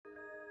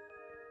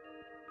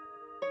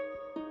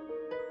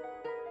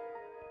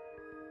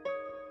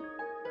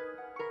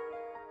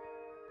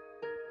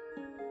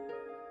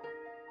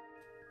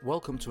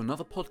Welcome to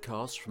another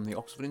podcast from the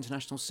Oxford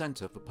International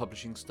Centre for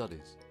Publishing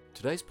Studies.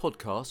 Today's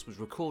podcast was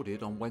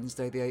recorded on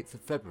Wednesday the 8th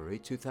of February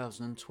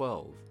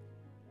 2012.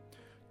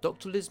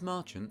 Dr. Liz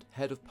Marchant,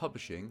 Head of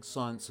Publishing,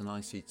 Science and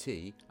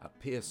ICT at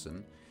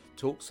Pearson,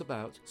 talks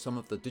about some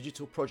of the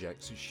digital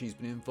projects she's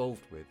been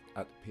involved with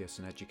at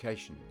Pearson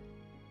Education.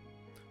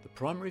 The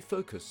primary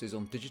focus is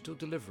on digital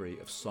delivery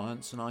of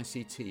science and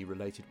ICT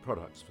related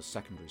products for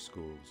secondary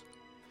schools.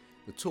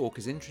 The talk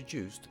is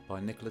introduced by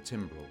Nicola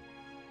Timbrell.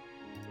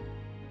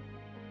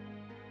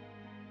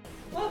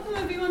 Welcome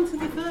everyone to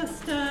the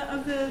first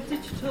of the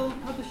Digital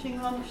Publishing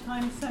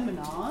Lunchtime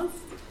Seminars.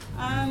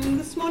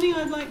 This morning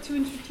I'd like to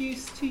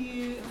introduce to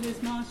you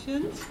Liz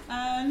Marchant.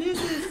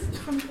 Liz is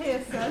from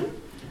Pearson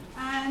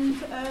and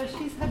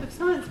she's Head of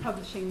Science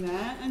Publishing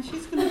there, and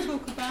she's going to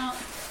talk about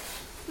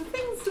the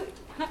things that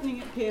are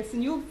happening at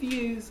Pearson, your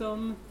views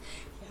on...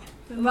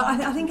 Well,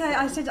 I think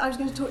I said I was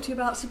going to talk to you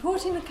about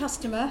supporting the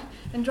customer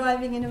and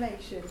driving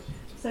innovation.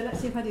 So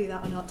let's see if I do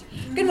that or not.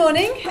 Good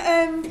morning.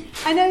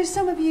 I know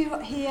some of you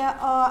here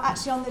are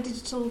actually on the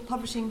digital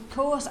publishing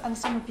course and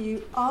some of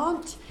you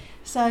aren't.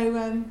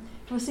 So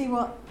we'll see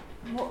what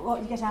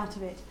you get out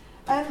of it.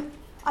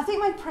 I think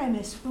my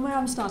premise from where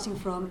I'm starting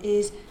from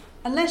is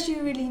unless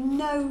you really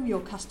know your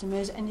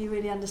customers and you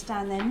really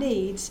understand their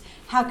needs,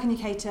 how can you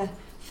cater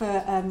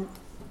for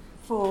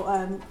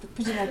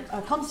putting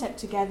a concept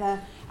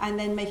together and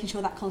then making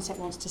sure that concept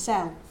wants to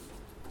sell.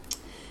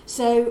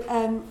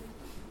 So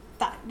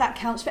that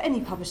counts for any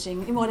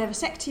publishing, in whatever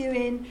sector you're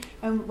in,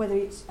 whether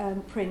it's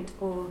print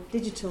or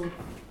digital.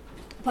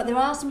 But there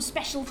are some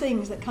special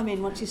things that come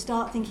in once you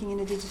start thinking in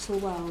a digital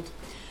world.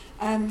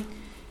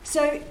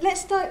 So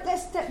let's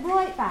step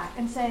right back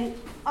and say,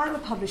 I'm a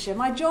publisher.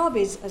 My job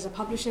is, as a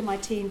publisher, my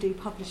team do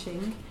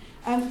publishing.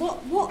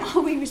 What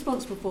are we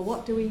responsible for?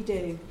 What do we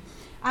do?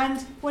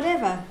 And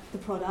whatever the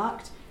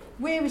product,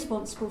 we're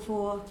responsible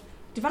for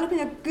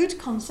developing a good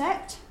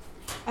concept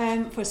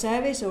for a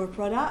service or a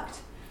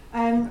product,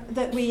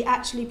 that we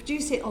actually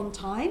produce it on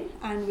time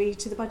and we,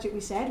 to the budget we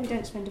said, we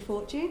don't spend a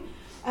fortune.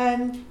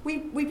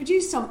 We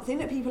produce something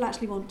that people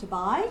actually want to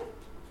buy,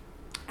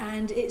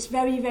 and it's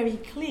very, very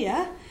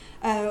clear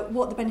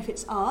what the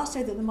benefits are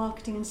so that the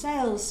marketing and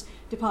sales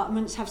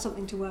departments have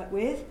something to work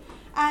with.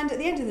 And at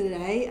the end of the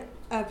day,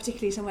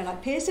 particularly somewhere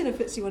like Pearson, a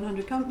FTSE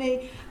 100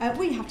 company,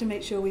 we have to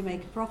make sure we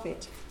make a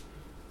profit.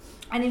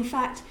 And in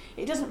fact,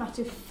 it doesn't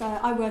matter if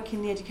I work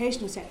in the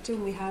educational sector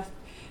and we have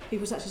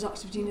people such as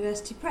Oxford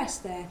University Press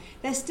there.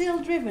 They're still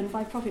driven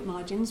by profit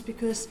margins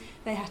because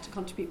they have to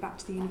contribute back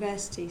to the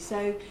university.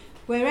 So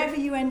wherever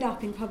you end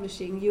up in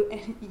publishing,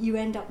 you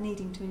end up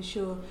needing to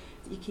ensure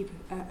that you keep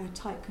a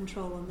tight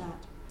control on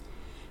that.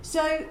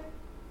 So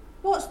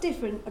what's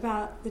different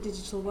about the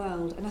digital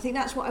world? And I think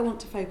that's what I want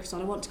to focus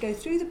on. I want to go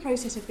through the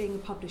process of being a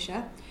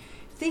publisher,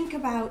 think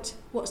about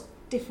what's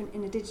different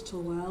in a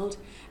digital world,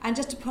 and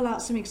just to pull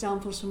out some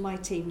examples from my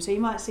team. So you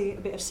might see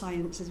a bit of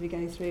science as we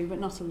go through, but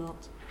not a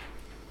lot.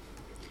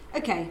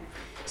 Okay,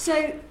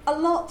 so a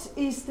lot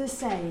is the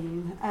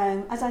same.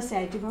 As I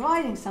said, you're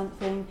providing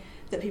something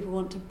that people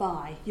want to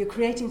buy. You're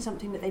creating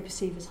something that they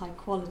perceive as high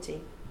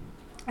quality.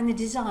 And the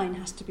design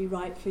has to be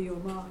right for your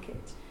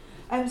market.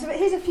 So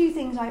here's a few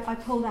things I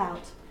pulled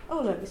out.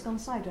 Oh look, it's gone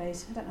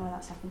sideways. I don't know why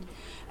that's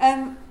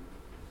happened.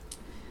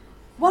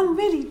 One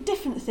really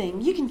different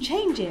thing, you can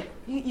change it.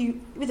 You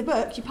with a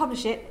book, you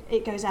publish it,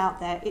 it goes out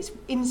there. It's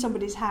in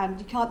somebody's hand.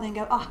 You can't then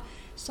go,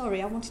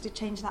 sorry, I wanted to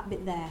change that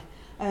bit there.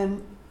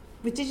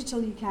 With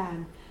digital you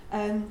can.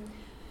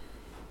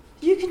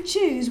 You can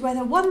choose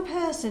whether one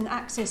person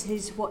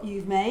accesses what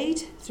you've made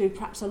through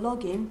perhaps a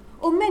login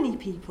or many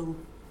people.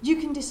 You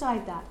can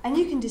decide that, and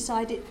you can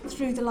decide it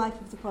through the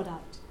life of the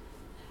product.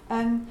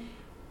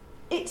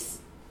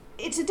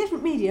 It's a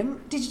different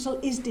medium. Digital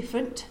is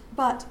different,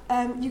 but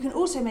you can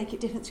also make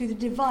it different through the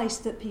device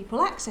that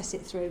people access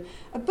it through.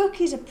 A book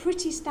is a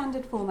pretty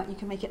standard format. You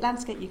can make it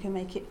landscape, you can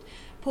make it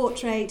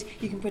portrait,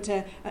 you can put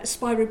a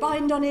spiral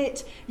bind on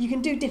it, you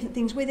can do different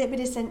things with it,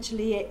 but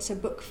essentially it's a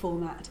book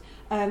format.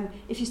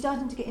 If you're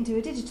starting to get into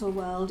a digital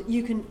world,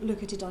 you can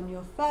look at it on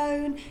your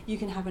phone, you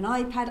can have an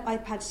iPad.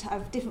 iPads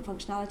have different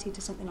functionality to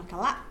something like a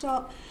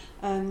laptop.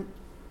 You've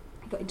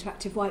got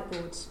interactive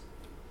whiteboards.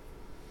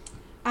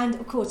 And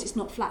of course it's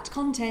not flat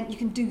content, you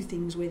can do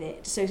things with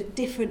it. So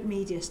different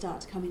media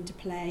start to come into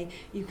play.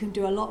 You can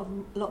do a lot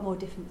more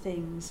different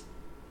things.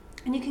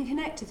 And you can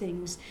connect to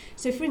things.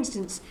 So for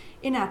instance,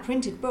 in our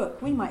printed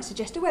book, we might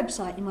suggest a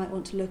website you might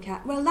want to look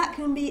at. Well, that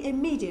can be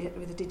immediate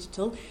with a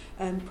digital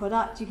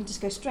product. You can just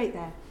go straight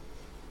there.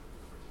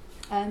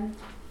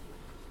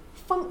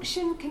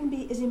 Function can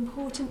be as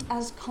important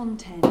as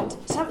content.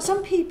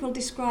 Some people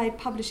describe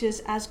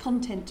publishers as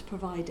content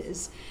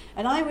providers,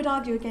 and I would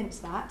argue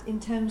against that in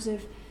terms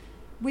of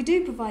we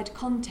do provide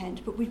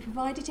content, but we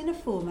provide it in a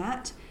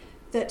format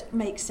that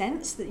makes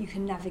sense, that you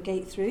can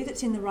navigate through,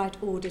 that's in the right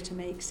order to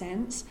make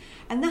sense,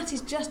 and that is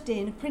just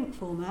in a print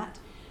format.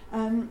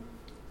 And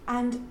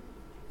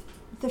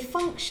the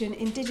function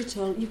in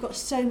digital, you've got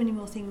so many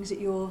more things at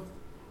your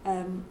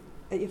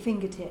at your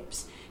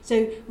fingertips.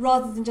 So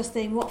rather than just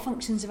saying, what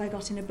functions have I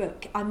got in a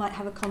book, I might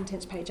have a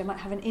contents page, I might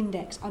have an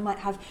index, I might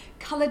have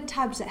coloured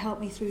tabs that help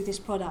me through this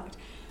product.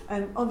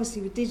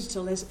 Obviously with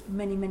digital there's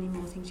many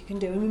more things you can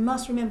do, and we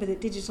must remember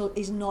that digital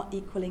is not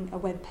equaling a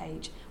web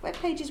page. Web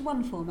page is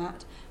one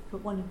format,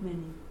 but one of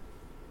many.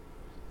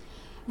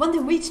 One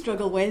thing we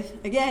struggle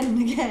with again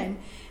and again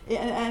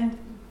and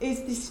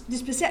is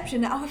this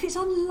perception that, if it's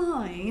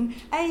online,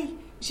 A,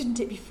 shouldn't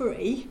it be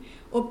free?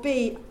 Or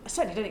B, I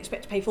certainly don't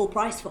expect to pay full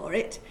price for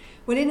it.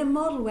 Well, in a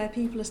model where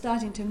people are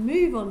starting to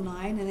move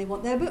online and they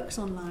want their books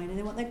online and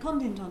they want their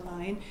content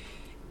online,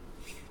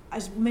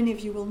 as many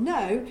of you will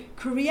know,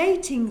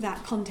 creating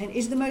that content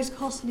is the most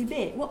costly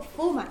bit. What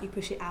format you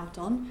push it out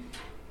on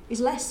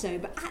is less so,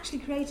 but actually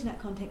creating that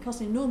content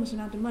costs an enormous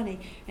amount of money.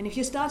 And if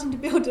you're starting to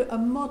build a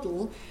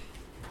model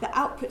that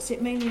outputs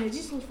it mainly in a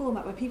digital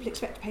format where people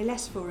expect to pay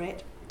less for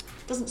it,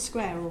 doesn't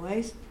square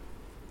always.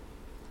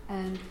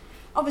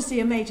 Obviously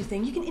a major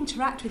thing, you can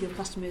interact with your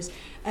customers.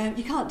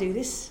 You can't do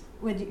this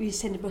when you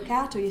send a book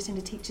out or you send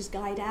a teacher's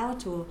guide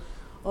out or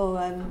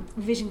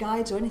revision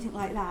guides or anything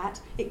like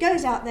that. It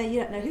goes out there,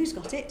 you don't know who's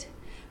got it,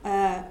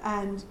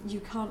 and you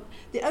can't.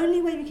 The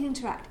only way you can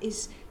interact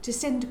is to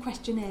send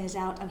questionnaires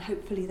out and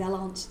hopefully they'll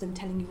answer them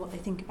telling you what they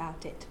think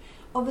about it.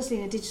 Obviously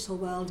in a digital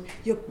world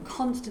you're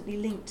constantly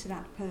linked to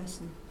that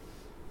person.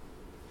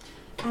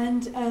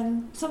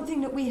 And something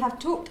that we have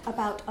talked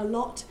about a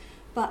lot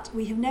but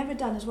we have never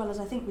done as well as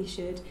I think we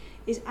should,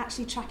 is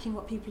actually tracking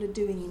what people are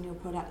doing in your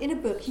product. In a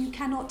book, you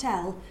cannot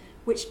tell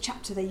which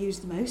chapter they use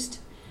the most.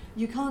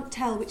 You can't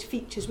tell which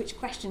features, which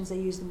questions they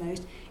use the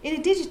most. In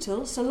a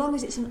digital, so long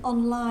as it's an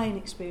online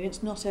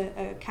experience, not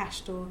a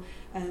cached or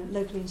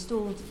locally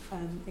installed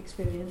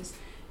experience,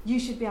 you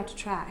should be able to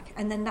track.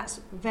 And then that's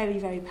very,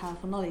 very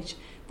powerful knowledge.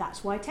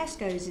 That's why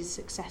Tesco's is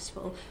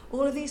successful.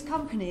 All of these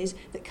companies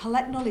that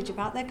collect knowledge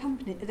about their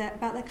company,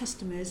 about their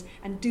customers,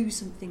 and do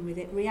something with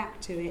it,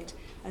 react to it,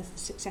 as the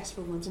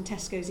successful ones. And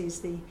Tesco's is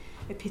the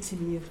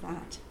epitome of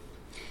that.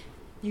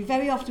 You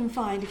very often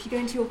find, if you go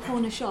into your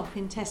corner shop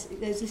in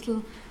those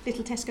little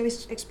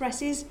Tesco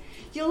Expresses,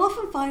 you'll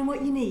often find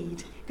what you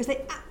need, because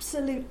they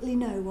absolutely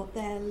know what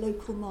their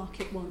local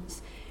market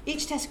wants.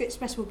 Each Tesco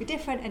Express will be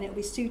different, and it will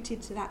be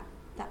suited to that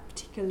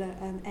particular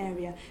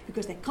area,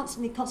 because they're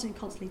constantly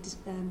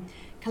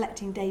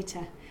collecting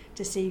data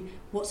to see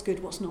what's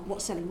good, what's not,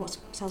 what's selling, what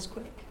sells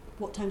quick,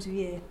 what times of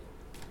year.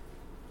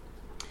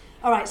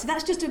 All right, so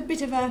that's just a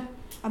bit of a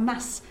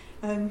mass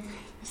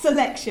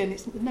selection,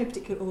 it's no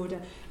particular order,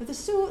 of the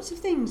sorts of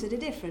things that are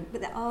different,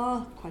 but there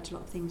are quite a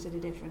lot of things that are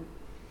different.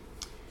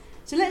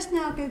 So let's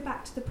now go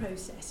back to the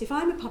process. If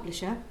I'm a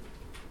publisher,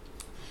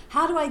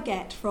 how do I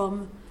get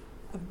from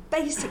a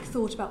basic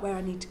thought about where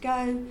I need to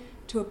go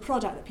to a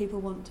product that people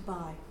want to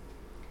buy?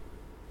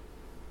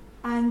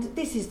 And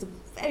this is the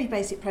very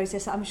basic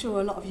process that I'm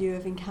sure a lot of you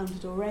have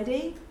encountered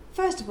already.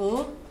 First of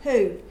all,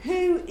 who?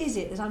 Who is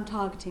it that I'm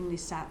targeting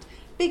this at?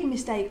 Big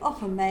mistake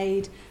often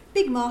made.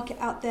 Big market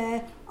out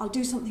there, I'll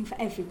do something for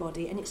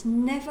everybody, and it's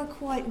never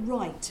quite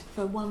right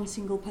for one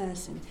single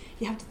person.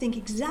 You have to think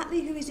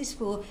exactly who is this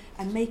for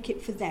and make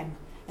it for them.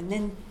 And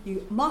then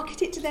you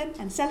market it to them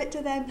and sell it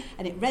to them,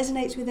 and it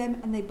resonates with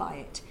them and they buy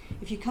it.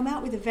 If you come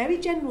out with a very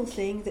general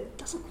thing that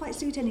doesn't quite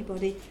suit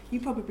anybody, you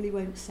probably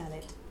won't sell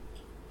it.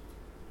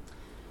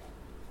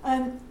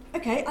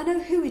 Okay, I know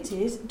who it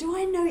is. Do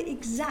I know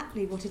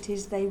exactly what it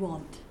is they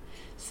want?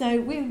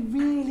 So we're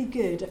really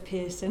good at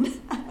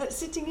Pearson at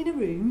sitting in a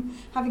room,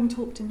 having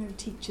talked to no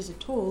teachers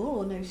at all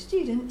or no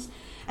students,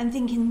 and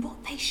thinking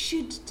what they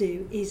should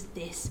do is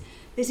this.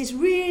 There's this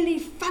really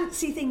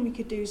fancy thing we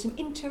could do, some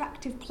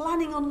interactive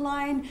planning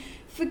online.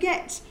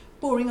 Forget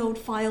boring old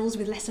files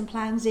with lesson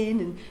plans in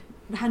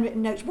and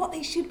handwritten notes. What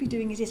they should be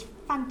doing is this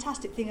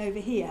fantastic thing over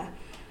here.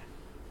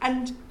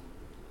 And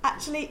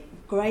actually,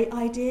 great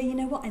idea, you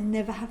know what, I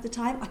never have the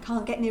time, I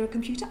can't get near a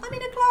computer, I'm in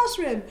a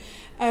classroom.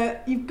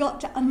 You've got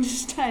to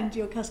understand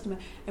your customer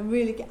and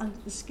really get under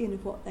the skin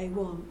of what they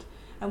want.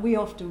 And we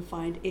often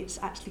find it's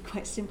actually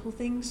quite simple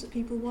things that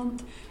people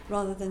want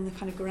rather than the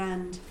kind of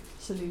grand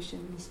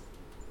solutions.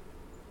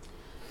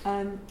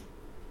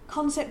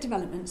 Concept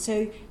development.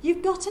 So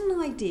you've got an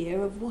idea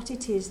of what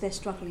it is they're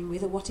struggling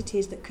with or what it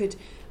is that could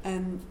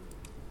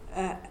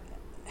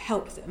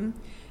help them.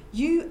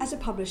 You as a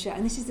publisher,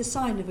 and this is the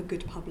sign of a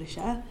good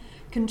publisher,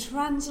 can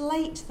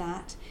translate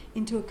that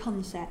into a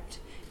concept.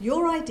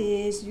 Your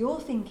ideas, your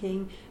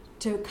thinking,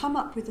 to come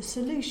up with a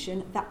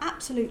solution that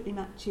absolutely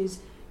matches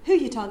who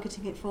you're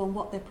targeting it for and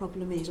what their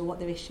problem is or what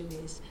their issue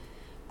is.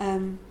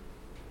 And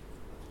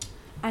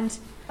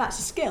that's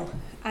a skill,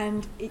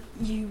 and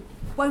you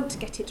won't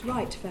get it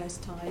right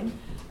first time.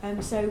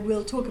 So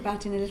we'll talk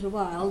about in a little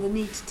while the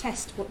need to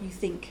test what you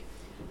think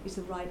is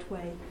the right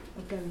way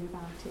of going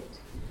about it.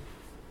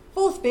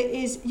 Fourth bit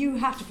is you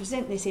have to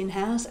present this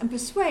in-house and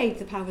persuade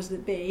the powers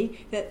that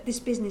be that this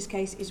business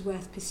case is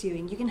worth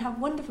pursuing. You can have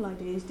wonderful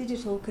ideas.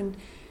 Digital can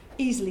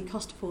easily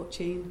cost a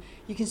fortune.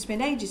 You can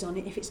spend ages on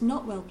it. If it's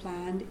not well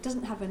planned, it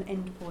doesn't have an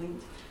end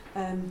point,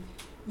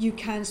 you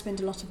can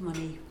spend a lot of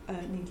money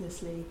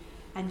needlessly.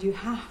 and you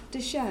have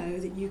to show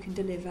that you can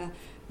deliver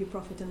your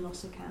profit and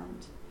loss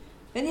account.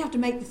 Then you have to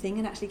make the thing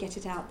and actually get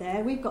it out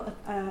there. We've got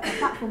a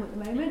platform at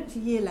the moment. It's a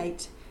year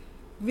late.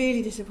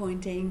 Really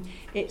disappointing.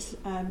 It's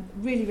a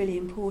really, really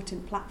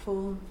important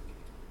platform.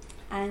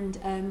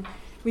 And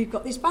we've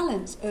got this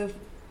balance of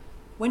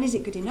when is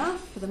it good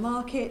enough for the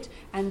market,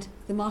 and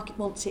the market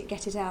wants it,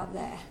 get it out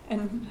there.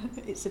 And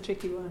it's a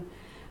tricky one.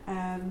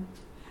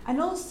 And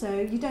also,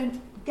 you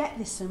don't get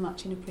this so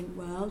much in a print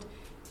world.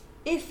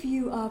 If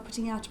you are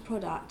putting out a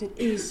product that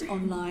is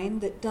online,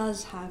 that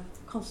does have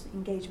constant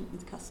engagement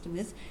with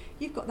customers,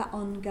 you've got that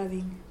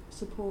ongoing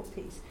support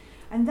piece.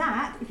 And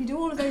that, if you do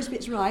all of those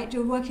bits right,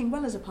 you're working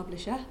well as a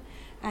publisher,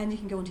 and you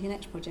can go on to your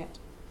next project.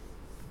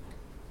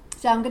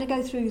 So I'm going to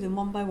go through them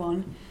one by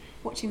one,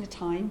 watching the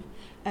time,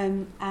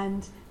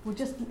 and we'll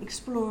just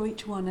explore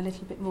each one a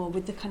little bit more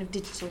with the kind of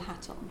digital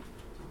hat on.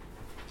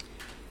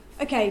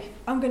 Okay,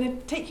 I'm going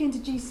to take you into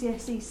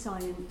GCSE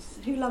science.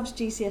 Who loves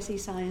GCSE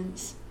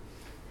science?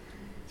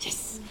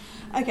 Yes.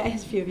 Okay,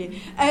 there's a few of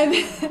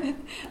you.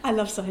 I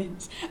love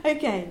science.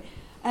 Okay,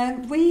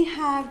 we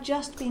have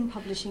just been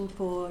publishing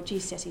for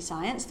GCSE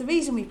science. The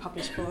reason we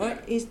published for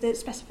it is that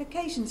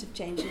specifications have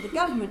changed. So the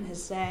government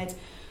has said,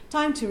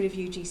 time to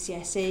review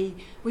GCSE.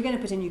 We're going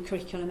to put a new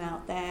curriculum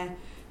out there.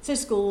 So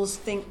schools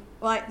think,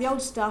 right, the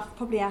old stuff,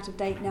 probably out of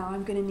date now,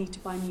 I'm going to need to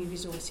buy new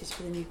resources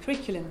for the new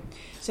curriculum.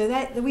 So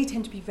we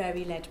tend to be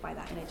very led by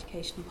that in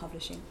educational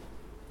publishing.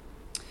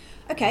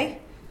 Okay,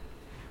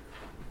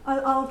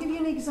 I'll give you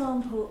an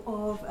example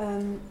of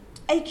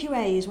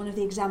AQA is one of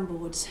the exam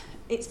boards.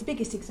 It's the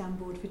biggest exam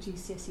board for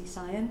GCSE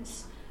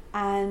science,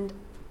 and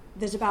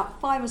there's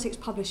about 5 or 6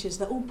 publishers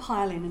that all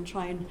pile in and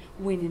try and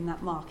win in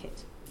that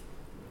market.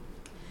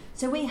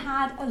 So we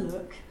had a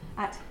look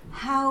at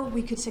how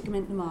we could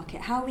segment the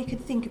market, how we could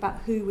think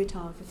about who we're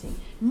targeting,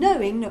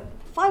 knowing that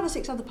 5 or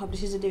 6 other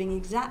publishers are doing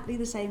exactly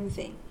the same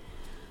thing.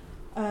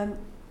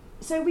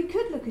 So we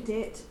could look at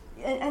it,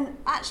 and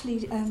actually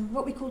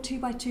what we call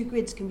 2x2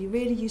 grids can be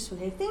really useful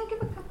here. Think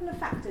of a couple of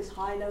factors,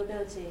 high, low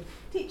ability,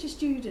 teacher,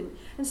 student,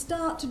 and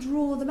start to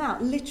draw them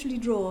out, literally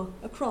draw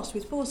across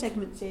with 4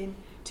 segments in,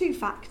 2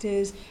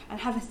 factors, and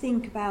have a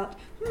think about,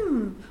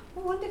 I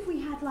wonder if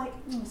we had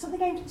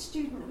something aimed at the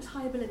student that was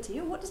high ability,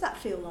 or what does that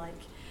feel like?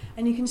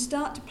 And you can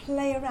start to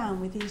play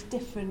around with these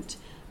different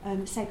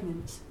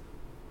segments.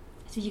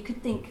 So you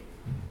could think,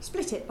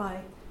 split it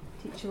by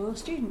teacher or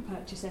student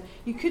purchaser.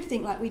 You could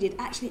think like we did,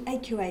 actually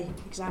AQA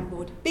exam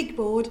board, big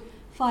board,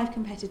 5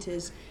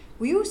 competitors.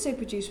 We also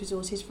produce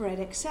resources for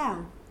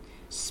EdExcel.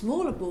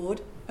 Smaller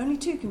board, only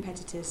 2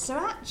 competitors. So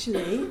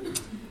actually,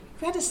 if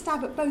we had a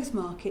stab at both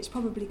markets,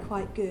 probably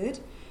quite good.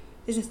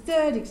 There's a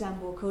 3rd exam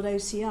board called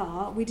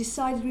OCR. We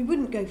decided we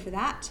wouldn't go for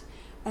that.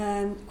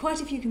 Quite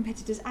a few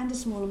competitors and a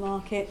smaller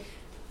market,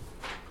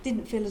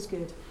 didn't feel as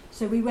good.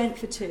 So we went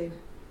for 2.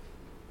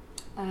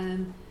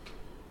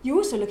 You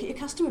also look at your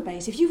customer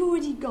base. If you've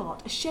already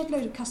got a shed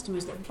load of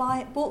customers that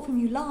bought from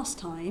you last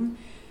time,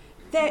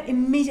 they're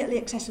immediately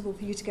accessible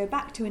for you to go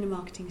back to in a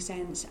marketing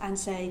sense and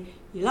say,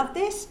 you love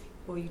this,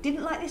 or you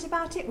didn't like this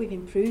about it, we've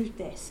improved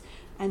this.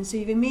 And so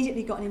you've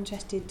immediately got an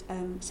interested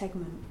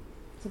segment.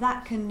 So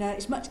that can,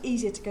 it's much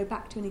easier to go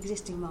back to an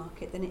existing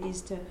market than it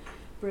is to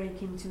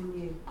break into a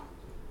new.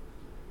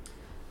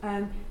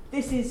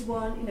 This is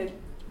one,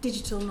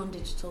 digital,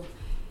 non-digital.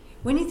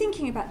 When you're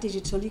thinking about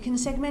digital, you can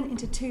segment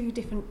into 2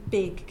 different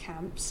big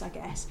camps, I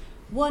guess.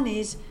 One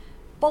is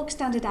bog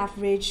standard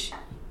average.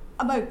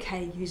 I'm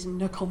okay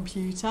using a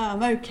computer.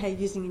 I'm okay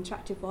using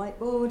interactive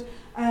whiteboard.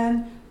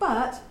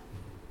 But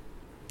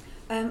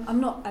I'm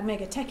not a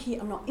mega techie.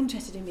 I'm not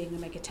interested in being a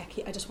mega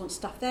techie. I just want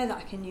stuff there that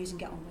I can use and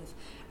get on with.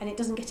 And it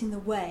doesn't get in the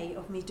way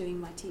of me doing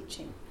my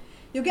teaching.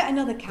 You'll get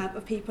another camp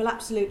of people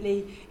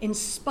absolutely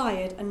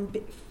inspired and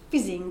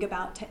fizzing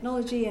about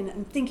technology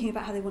and thinking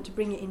about how they want to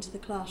bring it into the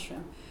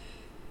classroom.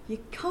 You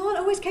can't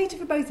always cater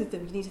for both of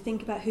them. You need to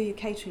think about who you're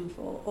catering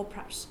for, or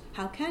perhaps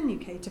how can you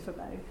cater for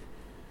both.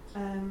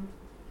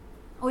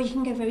 Or you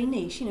can go very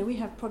niche. We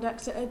have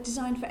products that are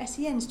designed for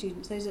SEN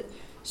students, those that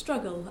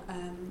struggle.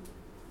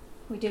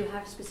 We do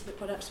have specific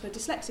products for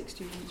dyslexic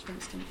students, for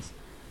instance.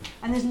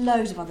 And there's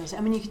loads of others.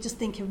 You could just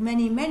think of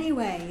many, many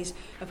ways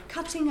of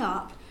cutting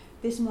up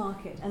this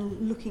market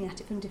and looking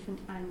at it from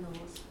different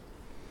angles.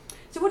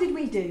 So what did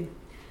we do?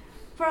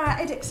 For our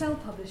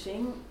EdExcel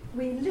publishing,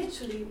 we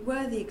literally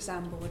were the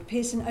exam board.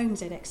 Pearson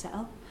owns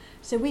EdExcel.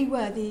 So we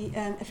were the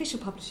official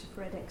publisher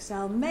for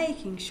EdExcel,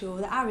 making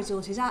sure that our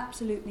resources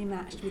absolutely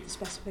matched with the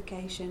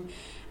specification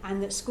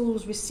and that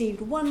schools received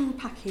one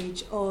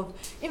package of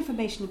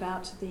information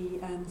about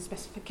the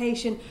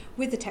specification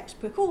with the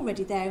textbook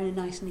already there in a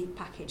nice, neat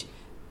package.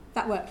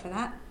 That worked for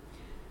that.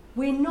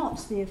 We're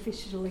not the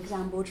official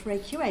exam board for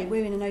AQA.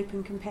 We're in an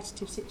open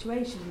competitive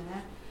situation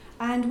there.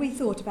 And we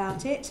thought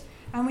about it,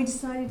 and we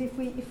decided if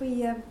we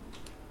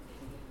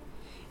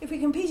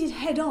competed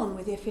head-on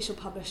with the official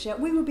publisher,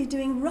 we would be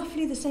doing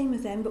roughly the same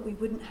as them, but we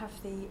wouldn't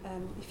have the,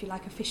 if you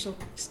like, official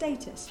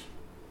status.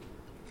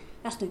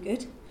 That's no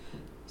good.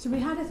 So we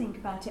had to think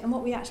about it, and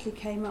what we actually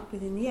came up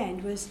with in the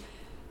end was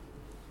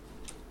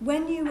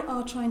when you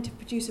are trying to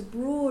produce a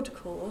broad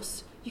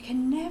course, you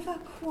can never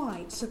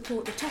quite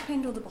support the top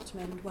end or the bottom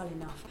end well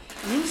enough.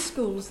 And in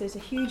schools, there's a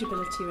huge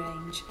ability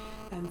range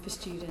for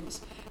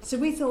students. So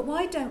we thought,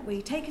 why don't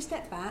we take a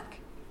step back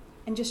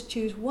and just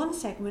choose one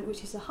segment,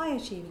 which is the high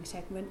achieving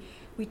segment.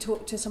 We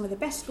talked to some of the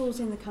best schools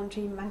in the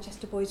country,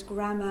 Manchester Boys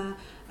Grammar,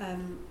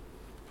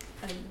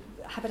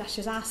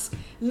 Haberdashers Ask,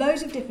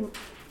 loads of different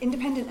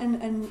independent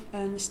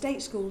and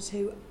state schools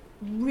who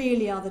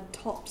really are the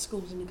top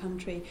schools in the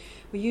country.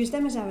 We used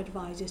them as our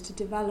advisors to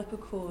develop a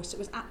course that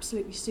was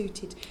absolutely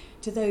suited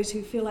to those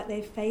who feel like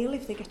they fail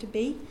if they get a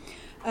B.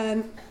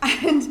 And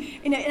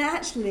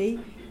actually,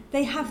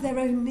 they have their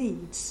own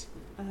needs.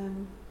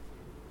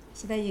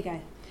 So there you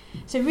go.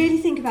 So really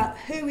think about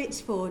who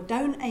it's for.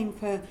 Don't aim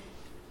for...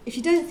 If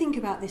you don't think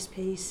about this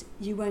piece,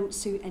 you won't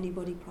suit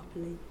anybody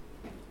properly.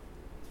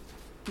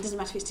 It doesn't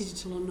matter if it's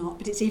digital or not,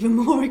 but it's even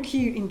more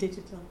acute in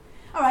digital.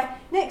 All right,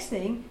 next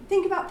thing,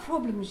 think about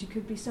problems you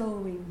could be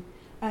solving.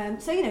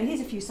 So,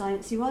 here's a few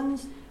sciencey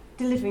ones.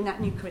 Delivering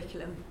that new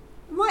curriculum.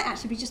 It might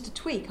actually be just a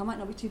tweak. I might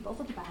not be too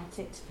bothered about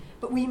it,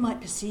 but we might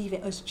perceive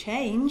it as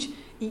change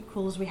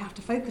equals we have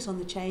to focus on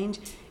the change.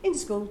 In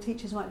school,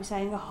 teachers might be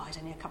saying, it's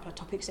only a couple of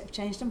topics that have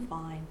changed, I'm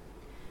fine.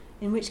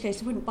 In which case,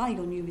 they wouldn't buy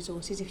your new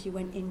resources if you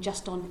went in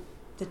just on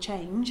the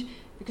change,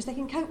 because they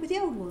can cope with the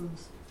old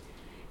ones.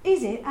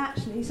 Is it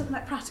actually something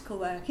like practical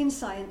work? In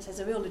science, there's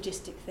a real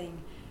logistic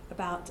thing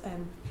about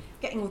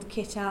getting all the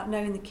kit out,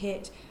 knowing the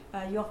kit.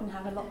 You often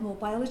have a lot more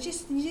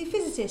biologists than you do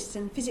physicists,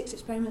 and physics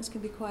experiments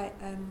can be quite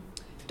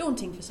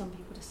daunting for some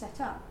people to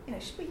set up.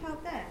 Should we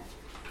help there?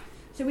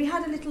 So we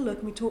had a little look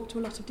and we talked to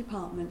a lot of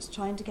departments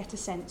trying to get a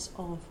sense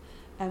of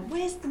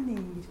where's the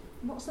need,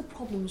 what's the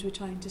problems we're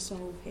trying to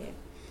solve here.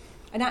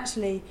 And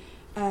actually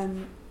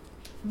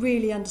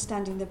really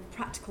understanding the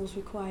practicals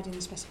required in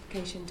the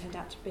specification turned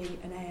out to be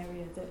an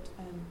area that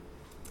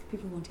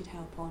people wanted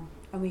help on,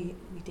 and we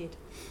did.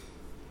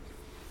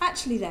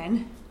 Actually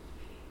then,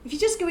 if you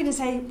just go in and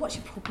say, what's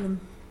your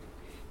problem?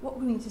 What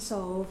we need to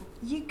solve,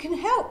 you can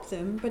help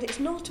them, but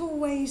it's not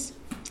always,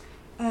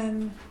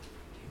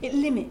 it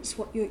limits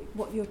what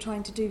you're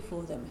trying to do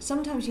for them.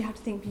 Sometimes you have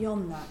to think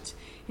beyond that.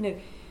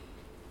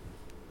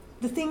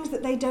 The things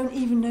that they don't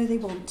even know they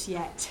want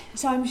yet.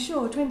 So I'm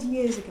sure 20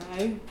 years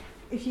ago,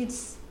 if you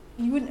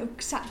wouldn't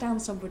have sat down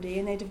somebody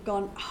and they'd have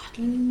gone, I'd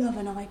love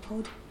an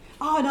iPod.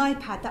 An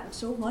iPad, that would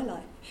solve my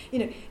life.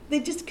 They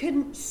just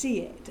couldn't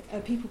see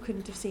it. People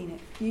couldn't have seen it.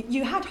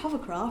 You had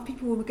hovercraft.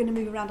 People were going to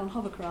move around on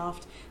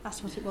hovercraft.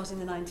 That's what it was in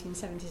the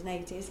 1970s and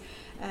 80s.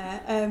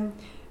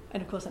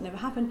 And of course that never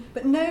happened.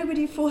 But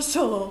nobody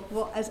foresaw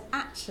what has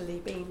actually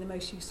been the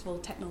most useful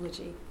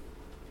technology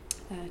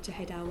to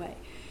head our way.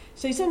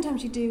 So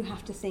sometimes you do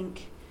have to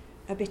think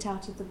a bit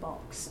out of the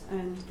box.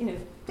 And,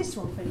 this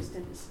one, for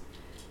instance,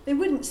 they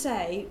wouldn't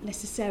say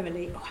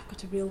necessarily, I've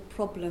got a real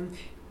problem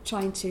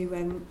trying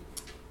to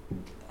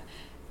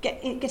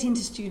get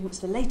into students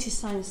the latest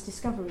science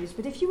discoveries.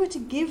 But if you were to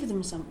give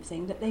them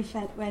something that they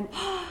felt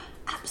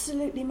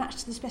absolutely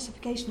matched the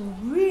specification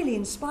and really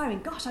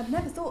inspiring, gosh, I'd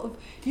never thought of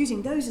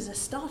using those as a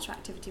starter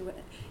activity.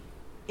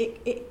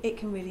 It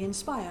can really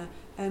inspire,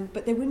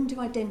 but they wouldn't have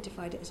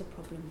identified it as a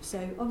problem.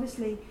 So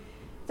obviously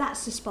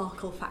that's the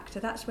sparkle factor.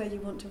 That's where you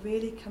want to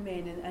really come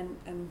in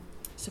and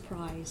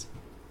surprise.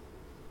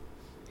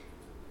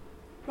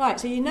 Right,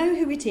 so you know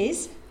who it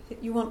is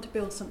that you want to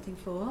build something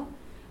for,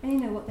 and you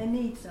know what their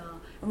needs are.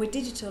 And with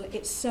digital,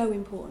 it's so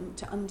important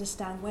to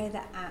understand where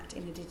they're at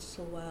in the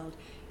digital world.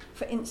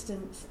 For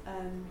instance,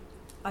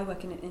 I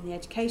work in the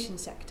education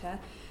sector.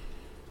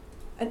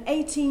 An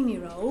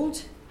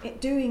 18-year-old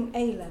doing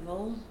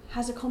A-level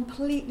has a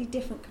completely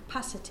different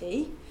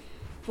capacity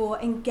for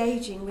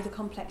engaging with a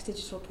complex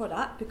digital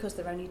product because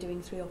they're only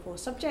doing 3 or 4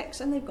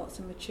 subjects and they've got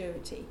some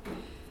maturity.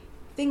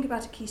 Think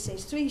about a Key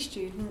Stage 3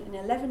 student, an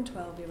 11,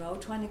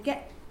 12-year-old, trying to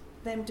get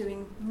them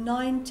doing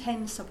 9,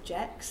 10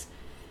 subjects,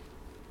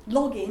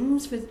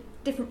 logins for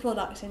different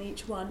products in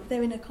each one.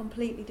 They're in a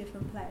completely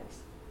different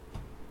place.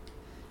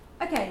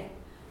 Okay,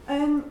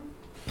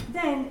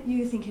 then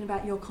you're thinking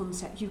about your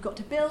concept. You've got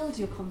to build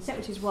your concept,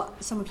 which is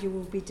what some of you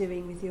will be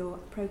doing with your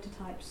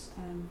prototypes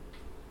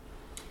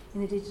in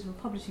the digital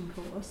publishing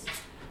course.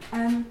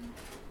 And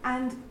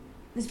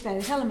there's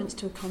various elements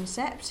to a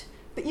concept,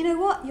 but you know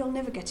what? You'll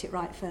never get it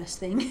right first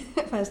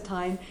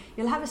time.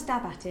 You'll have a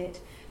stab at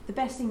it. The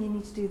best thing you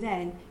need to do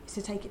then is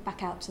to take it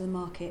back out to the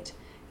market,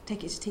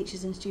 take it to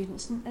teachers and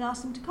students and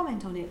ask them to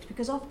comment on it,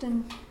 because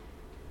often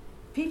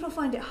people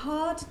find it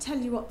hard to tell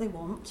you what they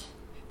want,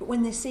 but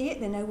when they see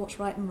it, they know what's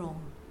right and wrong.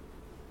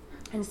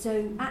 And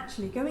so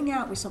actually going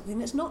out with something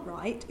that's not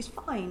right is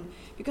fine,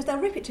 because they'll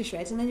rip it to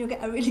shreds and then you'll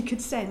get a really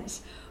good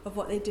sense of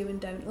what they do and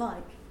don't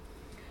like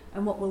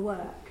and what will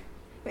work.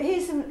 But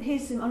here's some,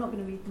 I'm not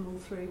going to read them all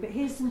through, but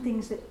here's some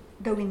things that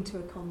go into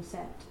a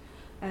concept.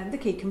 The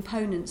key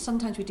components.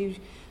 Sometimes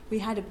we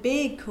had a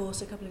big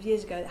course a couple of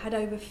years ago that had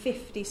over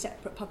 50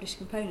 separate published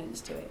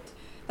components to it.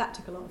 That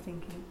took a lot of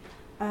thinking.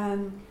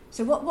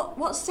 So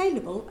what's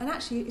saleable, and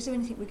actually is there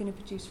anything we're going to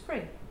produce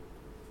free?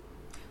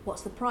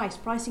 What's the price?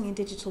 Pricing in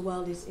digital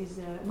world is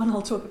one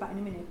I'll talk about in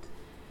a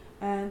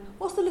minute.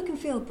 What's the look and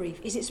feel brief?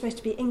 Is it supposed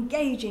to be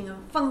engaging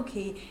and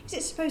funky? Is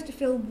it supposed to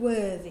feel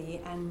worthy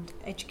and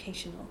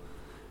educational?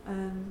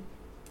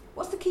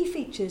 What's the key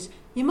features?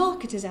 Your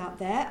marketers out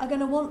there are going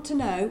to want to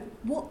know,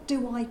 what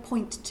do I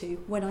point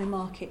to when I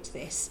market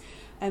this?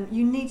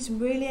 You need some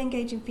really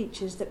engaging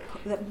features that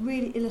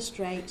really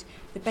illustrate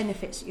the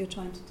benefits that you're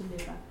trying to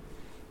deliver,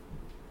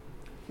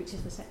 which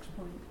is the next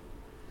point.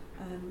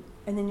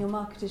 And then your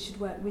marketers should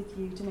work with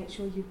you to make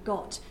sure you've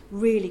got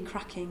really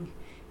cracking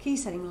key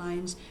selling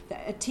lines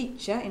that a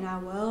teacher in our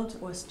world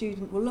or a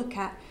student will look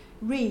at,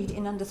 read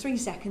in under 3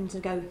 seconds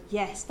and go,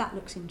 yes, that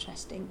looks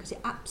interesting, because it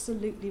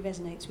absolutely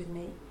resonates with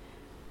me.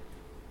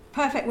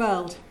 Perfect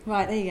world.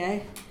 Right, there you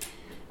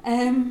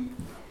go.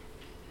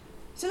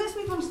 So let's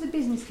move on to the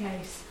business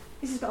case.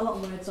 This has got a lot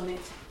of words on it.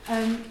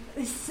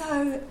 There's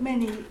so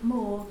many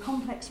more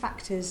complex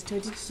factors to a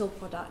digital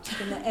product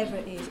than there ever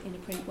is in a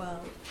print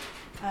world.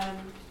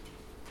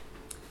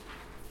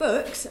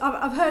 Books,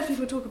 I've heard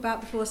people talk about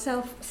before, I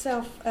can't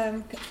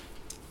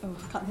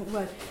think of the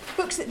word,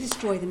 books that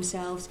destroy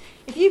themselves.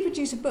 If you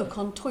produce a book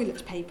on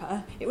toilet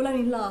paper, it will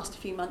only last a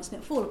few months and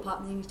it'll fall apart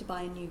and then you need to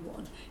buy a new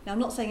one. Now, I'm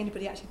not saying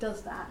anybody actually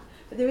does that,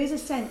 but there is a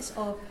sense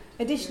of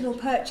additional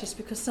purchase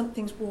because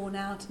something's worn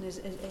out and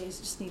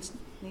just needs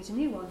a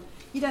new one.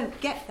 You don't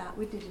get that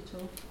with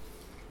digital.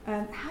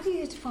 How do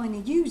you define a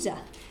user?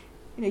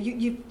 You know,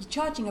 you're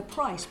charging a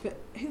price, but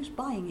who's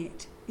buying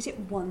it? Is it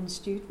one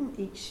student,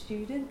 each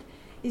student?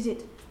 Is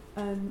it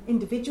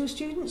individual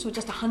students or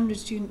just 100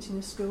 students in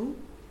a school?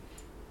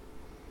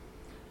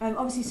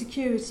 Obviously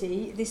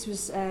security, this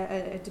was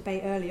a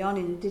debate early on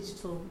in the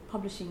digital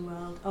publishing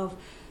world of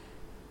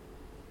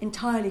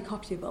entirely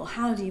copyable.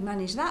 How do you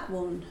manage that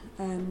one?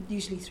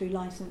 Usually through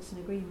license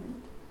and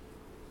agreement.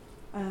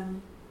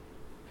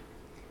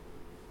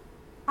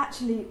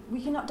 Actually,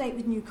 we can update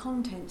with new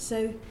content.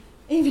 So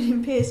even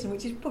in Pearson,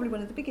 which is probably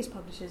one of the biggest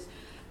publishers,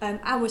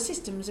 our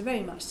systems are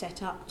very much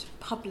set up to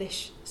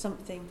publish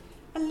something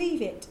and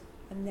leave it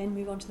and then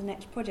move on to the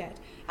next project.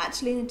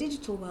 Actually, in a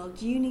digital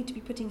world, you need to be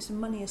putting some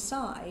money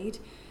aside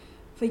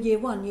for year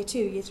 1, year 2,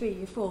 year 3,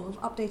 year 4 of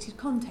updated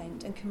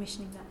content and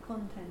commissioning that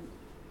content.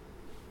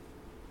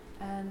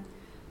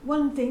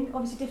 One thing,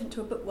 obviously different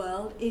to a book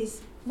world,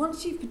 is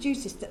once you've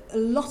produced this, that a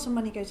lot of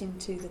money goes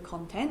into the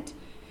content.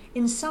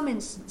 In some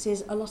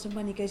instances, a lot of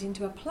money goes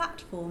into a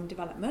platform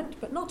development,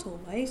 but not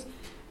always.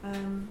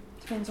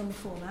 Depends on the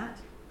format.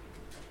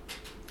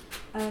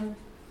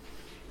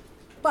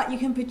 But you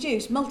can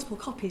produce multiple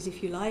copies,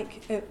 if you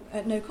like,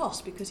 at no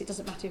cost, because it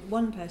doesn't matter if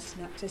one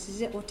person accesses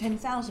it or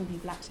 10,000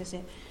 people access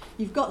it.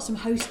 You've got some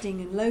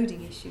hosting and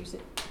loading issues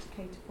that to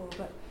cater for,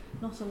 but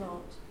not a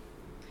lot.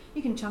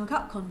 You can chunk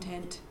up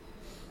content.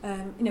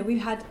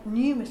 We've had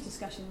numerous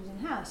discussions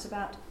in-house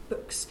about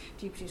books.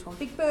 Do you produce one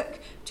big book,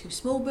 2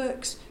 small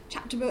books,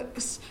 chapter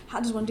books? How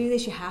does one do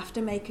this? You have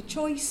to make a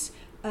choice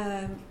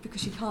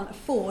because you can't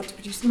afford to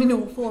produce them in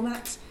all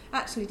formats.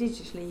 Actually,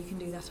 digitally, you can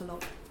do that a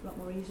lot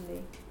more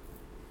easily.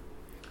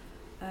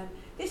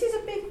 This is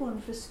a big one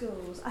for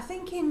schools. I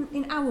think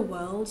in our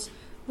worlds,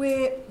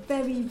 we're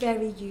very,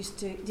 very used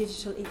to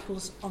digital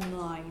equals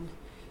online.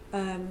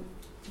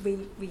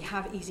 We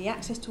have easy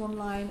access to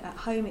online. At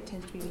home, it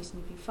tends to be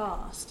reasonably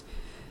fast.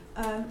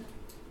 I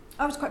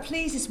was quite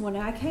pleased this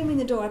morning. I came in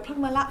the door, I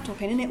plugged my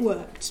laptop in, and it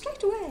worked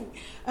straight away.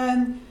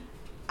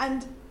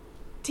 And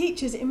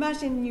teachers,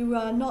 imagine you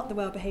are not the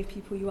well-behaved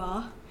people you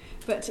are,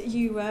 but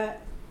you are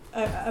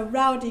a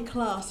rowdy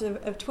class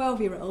of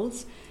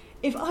 12-year-olds.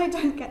 If I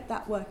don't get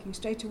that working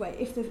straight away,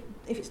 if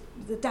it's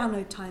the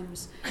download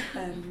time's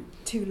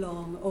too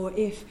long, or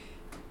if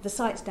the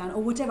site's down,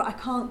 or whatever, I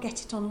can't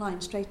get it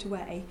online straight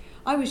away.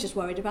 I was just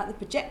worried about the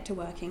projector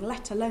working,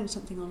 let alone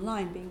something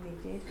online being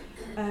needed.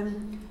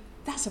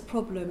 That's a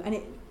problem, and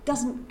it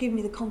doesn't give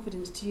me the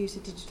confidence to use a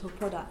digital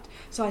product.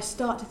 So I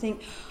start to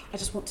think, I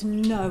just want to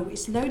know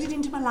it's loaded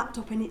into my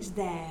laptop and it's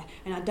there,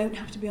 and I don't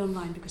have to be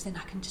online because then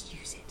I can just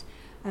use it.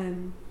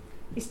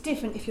 It's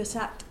different if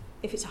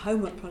it's a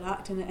homework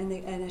product and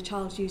a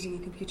child's using a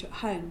computer at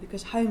home,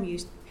 because home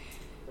use,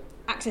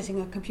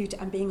 accessing a computer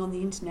and being on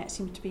the internet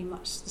seems to be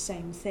much the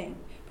same thing,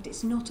 but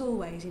it's not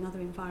always in other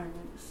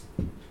environments.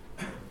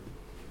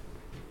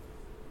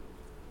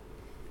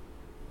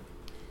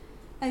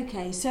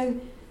 Okay, so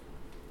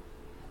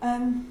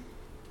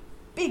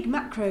big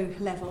macro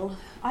level,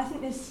 I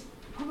think there's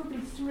probably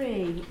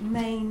 3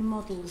 main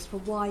models for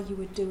why you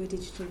would do a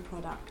digital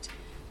product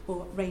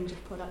or range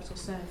of products or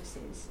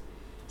services.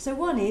 So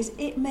one is,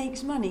 it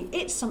makes money.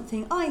 It's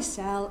something I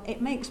sell,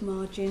 it makes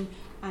margin,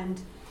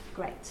 and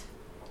great.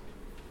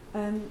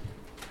 It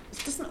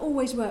doesn't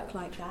always work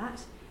like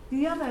that.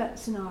 The other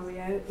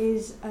scenario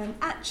is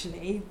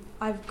actually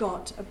I've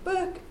got a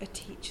book, a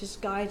teacher's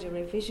guide, a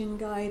revision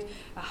guide,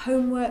 a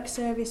homework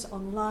service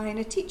online,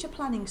 a teacher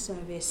planning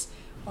service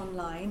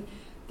online.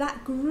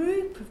 That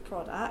group of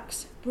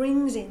products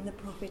brings in the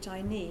profit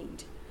I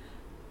need,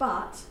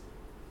 but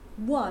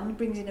one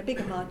brings in a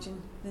bigger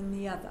margin than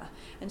the other,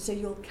 and so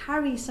you'll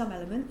carry some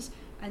elements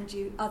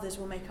and others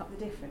will make up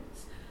the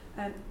difference.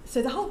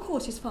 So the whole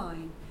course is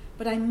fine,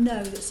 but I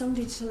know that some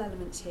digital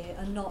elements here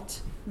are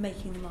not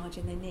making the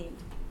margin they need.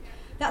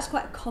 That's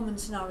quite a common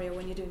scenario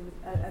when you're doing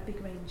a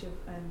big range of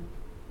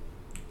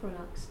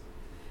products.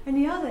 And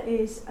the other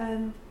is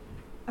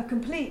a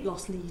complete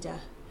loss leader,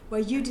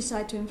 where you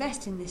decide to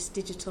invest in this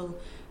digital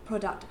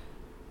product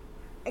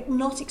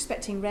not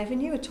expecting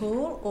revenue at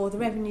all, or the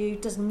revenue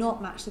does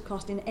not match the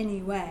cost in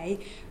any way,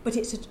 but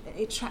it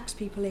attracts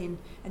people in,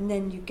 and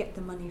then you get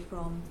the money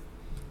from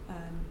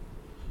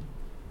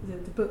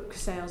the book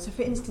sales. So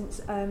for instance,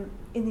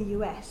 in the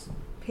US,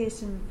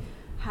 Pearson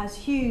has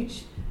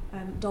huge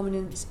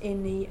dominance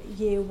in the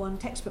year one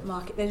textbook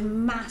market. There's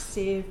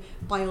massive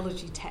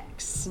biology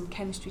texts and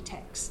chemistry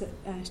texts that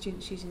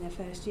students use in their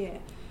first year.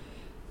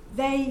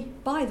 They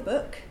buy the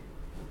book,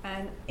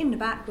 and in the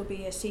back there'll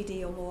be a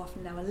CD, or more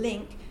often now a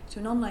link to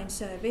an online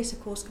service, a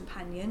course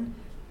companion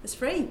that's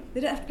free.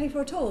 They don't have to pay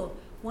for it at all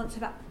once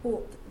they've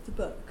bought the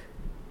book.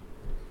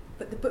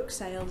 But the book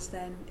sales,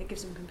 then it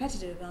gives them a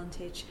competitive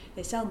advantage.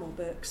 They sell more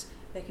books,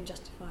 they can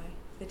justify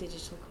the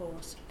digital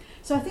course.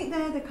 So I think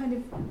they're the kind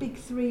of big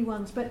three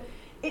ones, but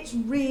it's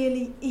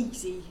really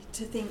easy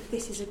to think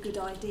this is a good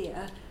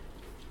idea,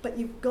 but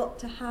you've got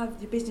to have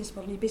your business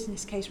model, your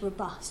business case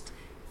robust,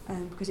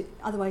 because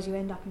otherwise you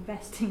end up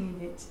investing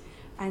in it.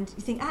 And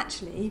you think,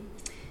 actually,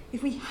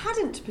 if we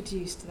hadn't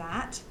produced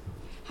that,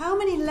 how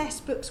many less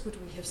books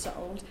would we have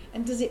sold,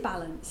 and does it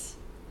balance?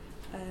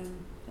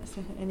 That's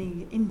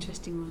an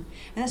interesting one.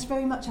 And that's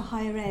very much a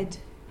higher ed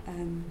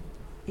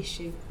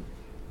issue.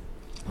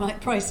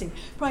 Right, pricing.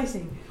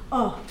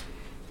 Oh,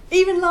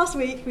 even last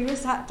week we were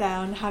sat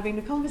down having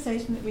the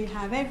conversation that we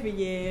have every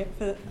year,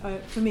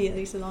 for me at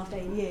least the last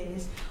 8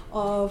 years,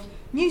 of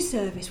new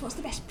service. What's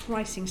the best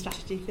pricing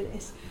strategy for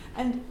this?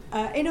 And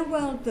in a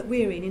world that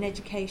we're in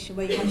education,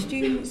 where you have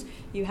students,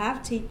 you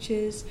have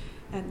teachers,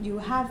 you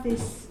have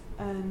this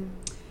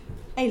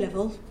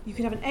A-level, you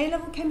could have an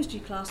A-level chemistry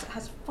class that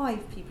has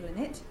 5 people in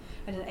it,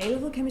 and an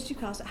A-level chemistry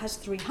class that has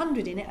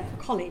 300 in it at a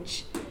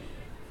college.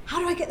 How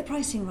do I get the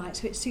pricing right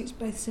so it suits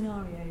both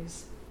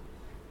scenarios?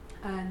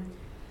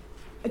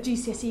 A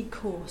GCSE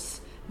course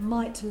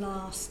might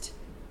last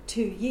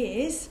 2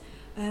 years.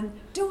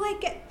 Do I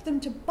get them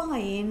to buy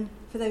in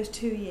for those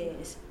 2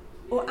 years?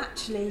 Or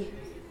actually,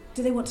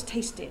 do they want to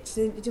taste it?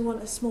 Do they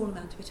want a small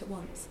amount of it at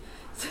once?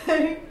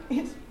 So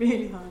it's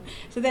really hard.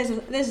 So there's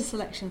a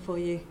selection for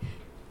you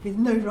with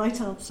no right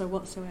answer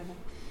whatsoever.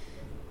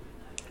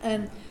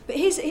 But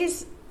here's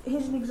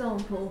an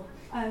example.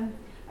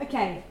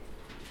 Okay,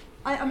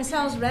 I'm a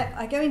sales rep.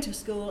 I go into a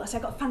school. I say,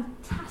 I've got a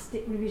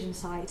fantastic revision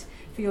site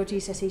for your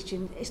GCSE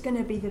student. It's going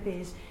to be the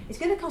biz. It's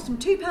going to cost them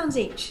 £2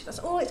 each. That's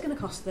all it's going to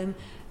cost them.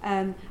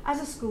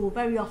 As a school,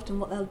 very often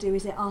what they'll do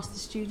is they ask the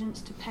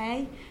students to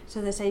pay.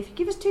 So they say, if you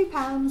give us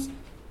 £2,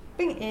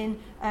 bring it in,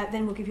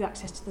 then we'll give you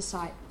access to the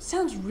site.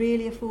 Sounds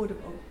really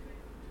affordable.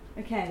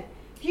 Okay,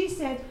 if you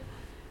said,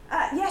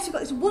 yes, we've got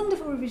this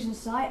wonderful revision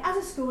site. As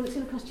a school, it's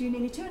going to cost you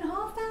nearly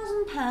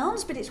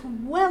 £2,500, but it's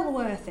well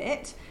worth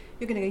it.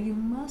 You're going to go, you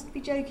must be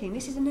joking.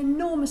 This is an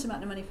enormous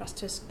amount of money for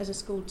us as a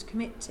school to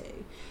commit to.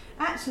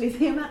 Actually,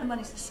 the amount of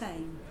money is the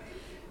same.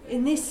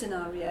 In this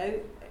scenario,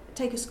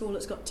 take a school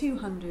that's got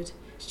 200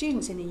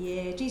 students in a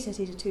year. GCSE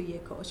is a 2-year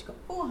course. You've got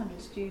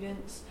 400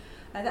 students.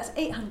 That's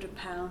 £800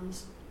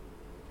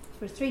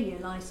 for a 3-year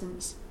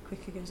licence.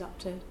 Quickly goes up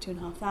to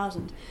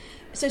 2,500.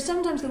 So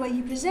sometimes the way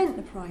you present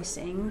the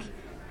pricing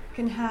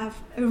can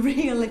have a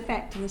real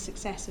effect on the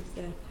success of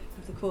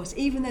the course,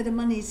 even though the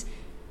money's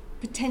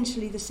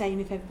potentially the same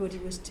if everybody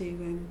was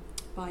to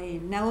buy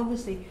in. Now,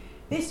 obviously,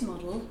 this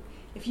model,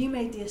 if you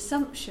made the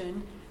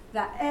assumption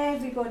that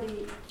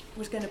everybody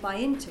was going to buy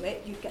into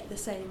it, you'd get the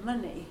same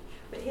money.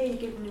 But here you're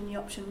giving them the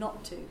option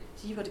not to.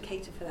 So you've got to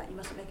cater for that. You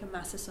mustn't make a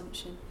mass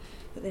assumption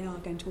that they are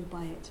going to all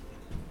buy it.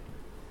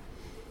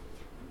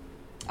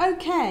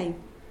 Okay.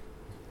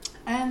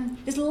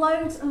 There's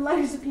loads and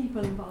loads of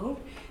people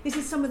involved. This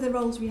is some of the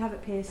roles we have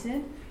at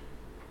Pearson.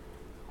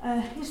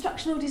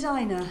 Instructional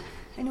designer.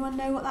 Anyone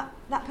know what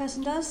that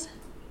person does?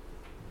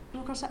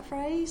 Come across that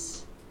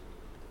phrase?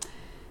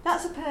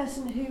 That's a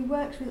person who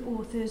works with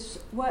authors,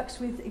 works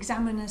with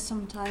examiners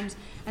sometimes,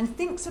 and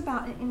thinks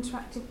about an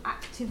interactive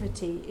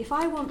activity. If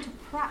I want to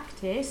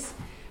practice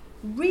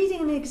reading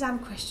an exam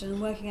question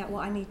and working out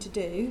what I need to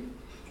do,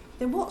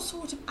 then what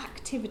sort of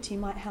activity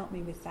might help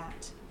me with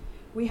that?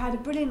 We had a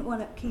brilliant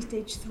one at Key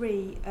Stage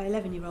 3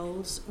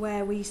 11-year-olds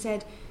where we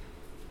said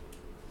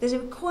there's a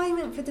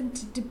requirement for them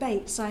to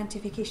debate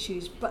scientific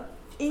issues, but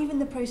even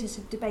the process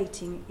of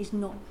debating is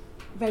not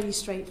very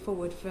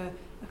straightforward for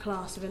a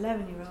class of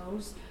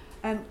 11-year-olds.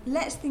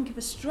 Let's think of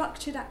a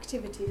structured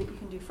activity that you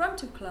can do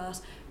front of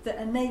class that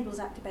enables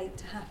that debate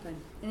to happen.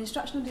 An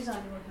instructional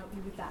designer will help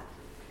you with that.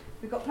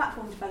 We've got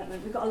platform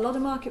development. We've got a lot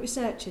of market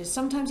researchers.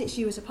 Sometimes it's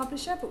you as a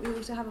publisher, but we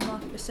also have a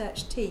market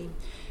research team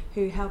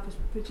who help us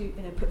produce,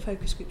 put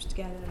focus groups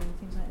together and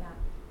things like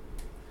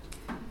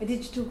that. A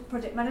digital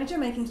project manager,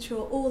 making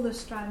sure all the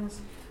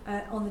strands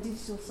on the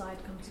digital side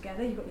come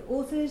together. You've got your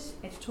authors,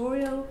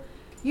 editorial,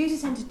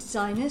 user-centered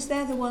designers.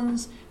 They're the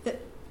ones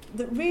that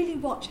that really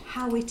watch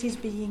how it is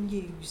being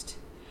used.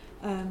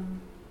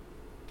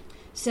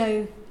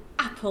 So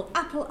Apple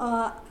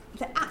are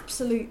the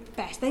absolute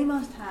best. They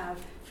must have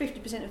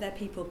 50% of their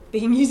people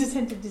being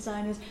user-centered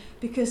designers,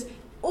 because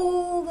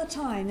all the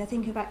time they're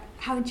thinking about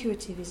how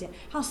intuitive is it,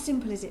 how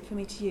simple is it for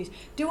me to use.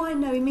 Do I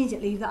know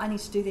immediately that I need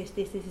to do this.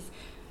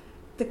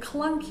 The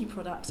clunky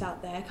products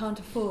out there can't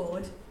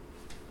afford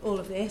all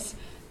of this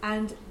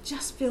and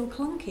just feel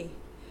clunky.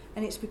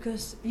 And it's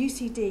because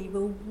UCD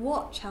will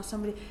watch how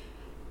somebody...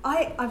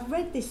 I've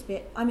read this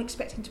bit, I'm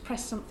expecting to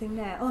press something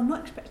there. Oh, I'm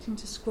not expecting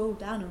to scroll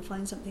down and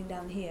find something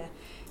down here.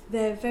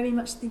 They're very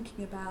much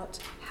thinking about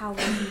how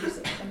they use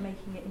it and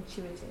making it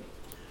intuitive.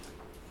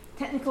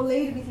 Technical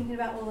lead will be thinking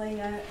about all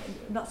the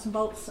nuts and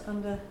bolts or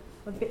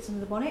the bits under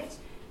the bonnet.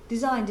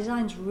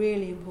 Design's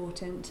really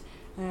important.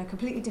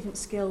 Completely different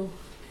skill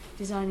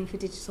designing for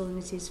digital than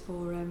it is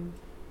for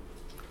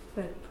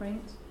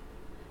print.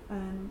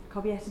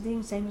 Copy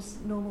editing, same as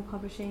normal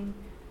publishing.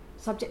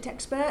 Subject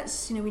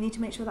experts, we need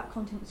to make sure that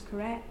content is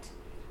correct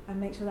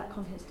and make sure that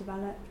content is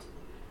developed.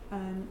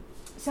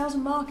 Sales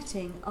and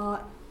marketing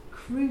are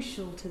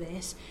crucial to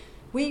this.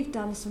 We've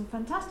done some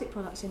fantastic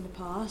products in the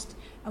past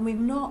and we've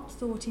not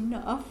thought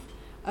enough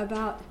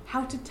about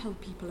how to tell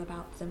people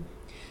about them.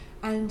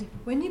 And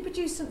when you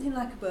produce something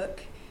like a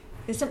book,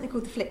 there's something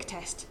called the flick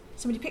test.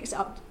 Somebody picks it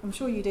up, I'm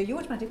sure you do, you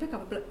automatically pick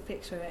up a book,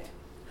 flick through it.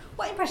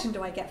 What impression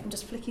do I get from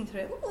just flicking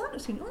through it? Oh, that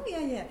looks good. Oh,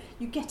 yeah.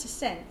 You get a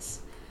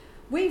sense.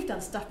 We've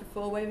done stuff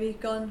before where we've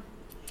gone,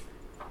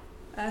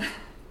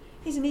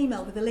 here's an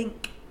email with a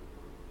link.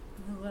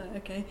 Oh,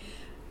 okay.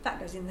 That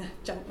goes in the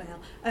junk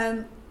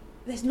mail.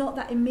 There's not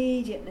that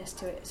immediateness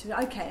to it. So,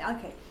 okay.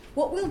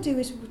 What we'll do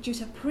is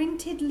produce a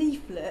printed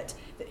leaflet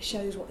that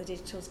shows what the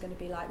digital is going to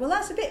be like. Well,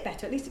 that's a bit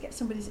better. At least it gets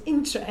somebody's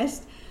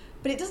interest.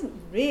 But it doesn't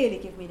really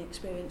give me an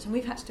experience. And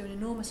we've had to do an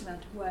enormous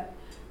amount of work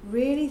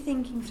really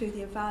thinking through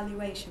the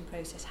evaluation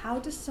process. How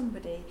does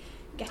somebody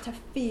get a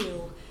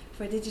feel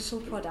for a digital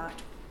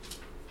product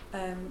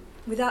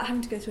without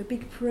having to go through a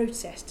big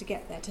process to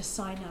get there, to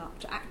sign up,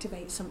 to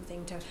activate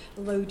something, to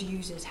load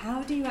users?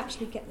 How do you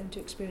actually get them to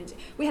experience it?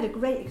 We had a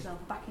great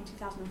example back in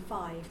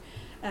 2005.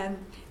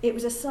 It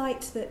was a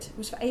site that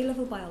was for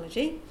A-level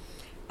biology,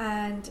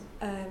 and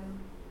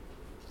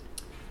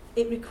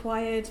it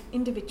required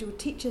individual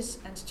teachers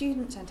and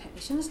students and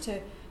technicians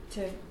to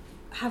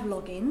have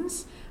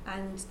logins,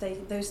 and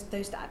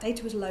that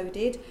data was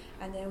loaded,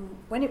 and then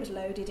when it was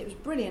loaded, it was a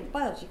brilliant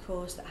biology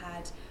course that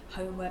had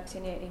homeworks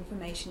in it,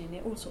 information in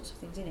it, all sorts of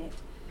things in it.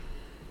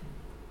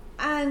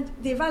 And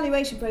the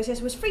evaluation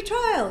process was free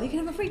trial. You can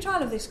have a free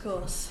trial of this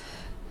course.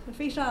 A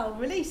free trial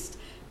released.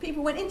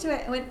 People went into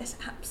it and went, there's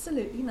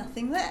absolutely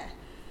nothing there.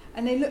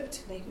 And they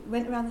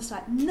went around the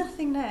site,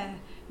 nothing there.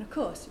 And of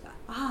course,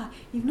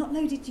 you've not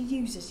loaded your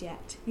users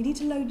yet. You need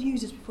to load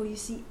users before you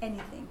see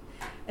anything.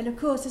 And of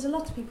course, there's a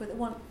lot of people that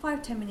want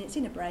 5-10 minutes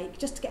in a break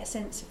just to get a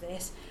sense of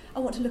this. I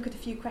want to look at a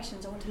few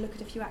questions. I want to look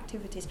at a few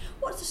activities.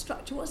 What's the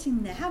structure? What's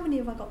in there? How many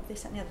have I got?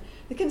 This, that, and the other.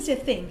 They couldn't see a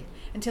thing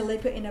until they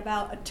put in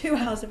about 2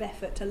 hours of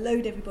effort to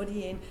load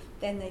everybody in.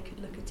 Then they could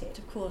look at it.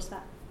 Of course,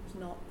 that was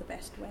not the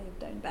best way of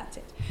going about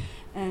it.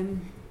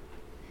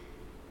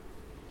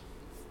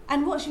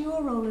 And what's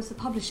your role as the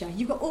publisher?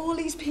 You've got all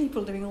these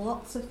people doing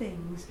lots of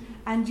things,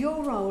 and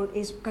your role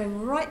is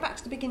going right back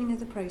to the beginning of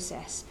the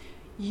process.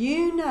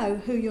 You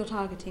know who you're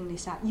targeting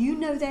this at. You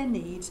know their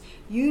needs.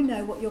 You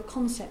know what your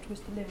concept was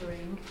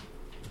delivering.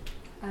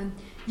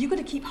 You've got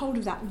to keep hold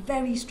of that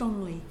very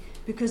strongly,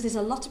 because there's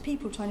a lot of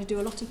people trying to do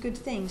a lot of good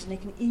things and they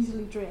can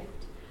easily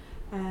drift.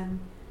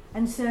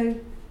 And so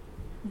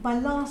my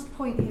last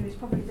point here is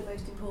probably the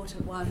most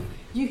important one.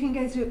 You can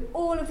go through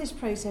all of this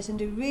process and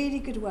do really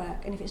good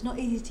work, and if it's not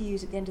easy to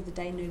use at the end of the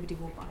day, nobody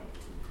will buy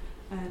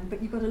it.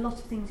 But you've got a lot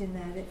of things in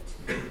there that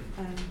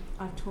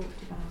I've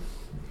talked about.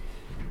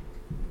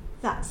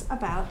 That's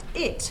about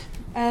it.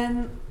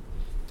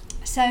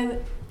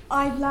 So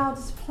I've allowed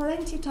us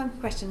plenty of time for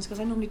questions,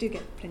 because I normally do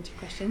get plenty of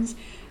questions.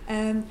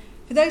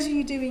 For those of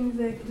you doing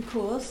the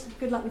course,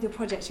 good luck with your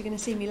projects. You're going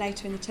to see me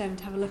later in the term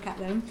to have a look at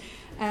them.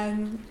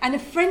 And a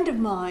friend of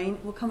mine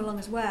will come along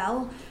as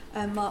well,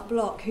 Mark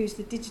Block, who's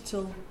the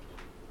digital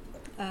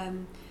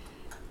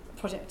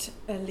project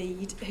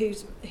lead,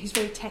 who's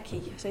very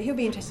techie. So he'll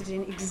be interested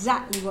in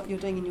exactly what you're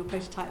doing in your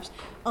prototypes.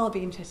 I'll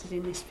be interested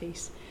in this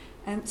piece.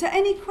 So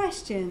any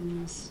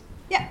questions?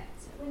 Yeah?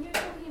 So when you're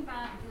talking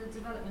about the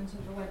development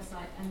of the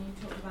website and you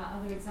talked about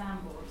other exam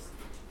boards,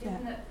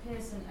 given that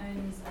Pearson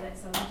owns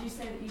Edexcel, would you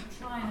say that you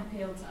try and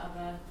appeal to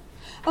other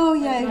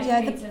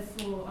data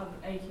for other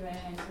AQA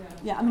and AQL?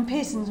 Yeah, I mean,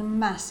 Pearson's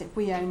massive.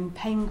 We own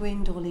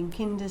Penguin, Dorling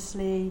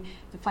Kindersley,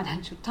 the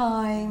Financial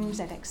Times,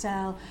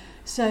 Edexcel.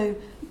 So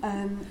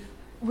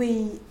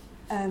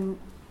when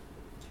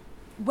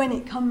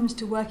it comes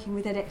to working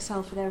with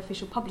Edexcel for their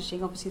official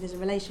publishing, obviously there's a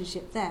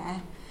relationship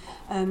there,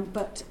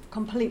 but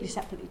completely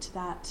separately to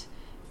that,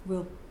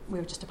 we're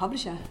just a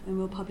publisher, and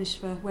we'll publish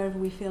for wherever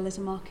we feel there's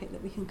a market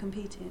that we can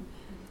compete in.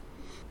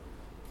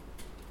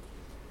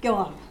 Go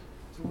on.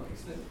 To what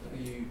extent are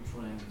you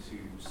trying to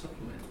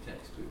supplement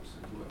textbooks,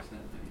 and to what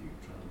extent are you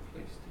trying to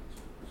replace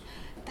textbooks?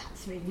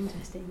 That's really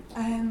interesting.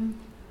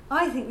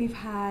 I think we've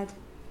had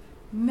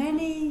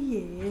many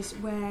years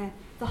where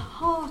the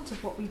heart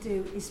of what we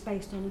do is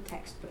based on a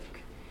textbook,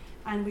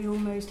 and we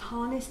almost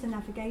harness the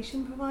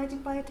navigation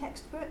provided by a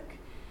textbook.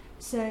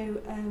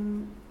 So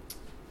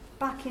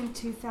back in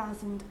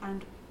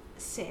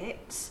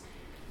 2006,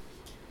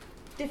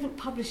 different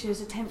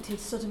publishers attempted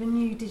sort of a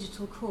new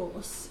digital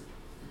course.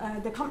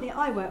 The company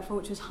I work for,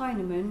 which was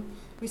Heinemann,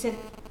 we said,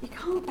 you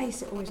can't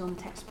base it always on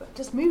the textbook.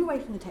 Just move away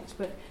from the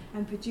textbook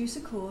and produce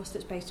a course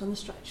that's based on the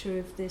structure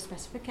of the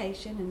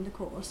specification and the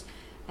course.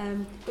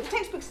 But the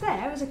textbook's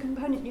there as a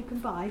component you can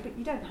buy, but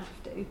you don't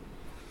have to.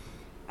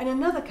 And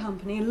another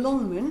company,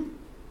 Longman,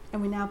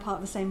 and we're now part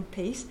of the same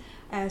piece,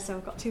 so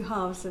I've got two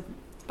halves of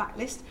the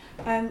backlist,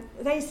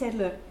 they said,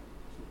 look,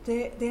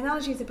 the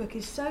analogy of the book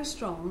is so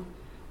strong,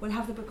 we'll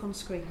have the book on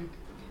screen.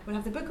 We'll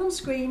have the book on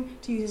screen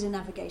to use as a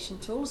navigation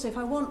tool. So if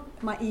I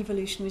want my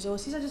evolution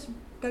resources, I just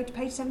go to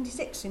page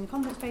 76 in the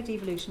contents page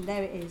evolution,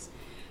 there it is.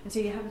 And so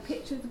you have a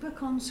picture of the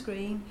book on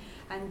screen,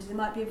 and there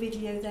might be a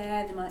video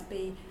there might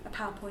be a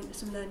PowerPoint with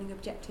some learning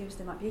objectives,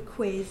 there might be a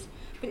quiz,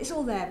 but it's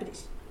all there, but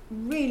it's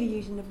really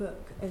using the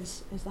book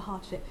as the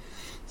heart of it.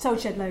 Sold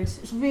Shed Loads,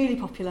 it's really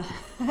popular.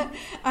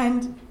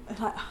 And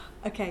like,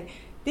 okay,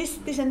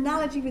 this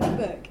analogy with the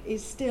book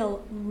is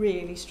still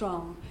really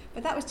strong,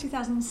 but that was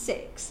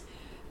 2006.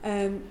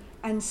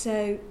 And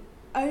so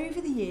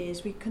over the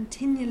years we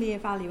continually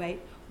evaluate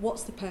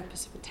what's the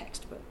purpose of a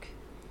textbook.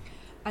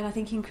 And I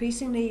think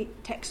increasingly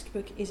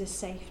textbook is a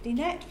safety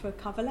net for a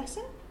cover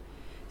lesson.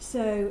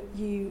 So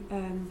you,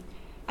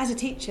 as a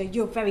teacher,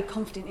 you're very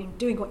confident in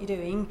doing what you're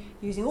doing,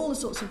 using all the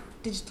sorts of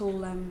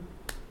digital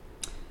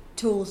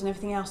tools and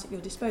everything else at your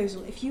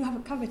disposal. If you have a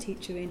cover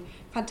teacher in,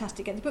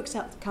 fantastic, get the books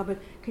out of the cupboard,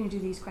 can you do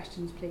these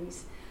questions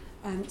please?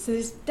 So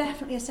there's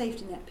definitely a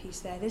safety net piece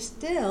there. There's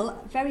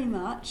still very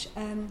much,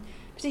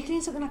 particularly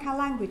in something like our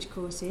language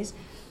courses,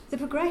 the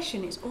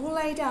progression, it's all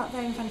laid out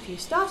there in front of you.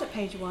 Start at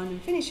page 1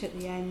 and finish at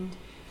the end.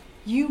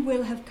 You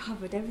will have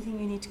covered everything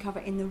you need to cover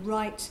in the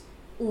right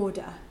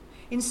order.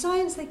 In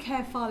science, they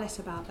care far less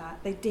about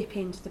that. They dip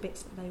into the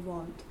bits that they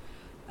want.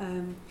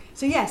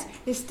 So yes,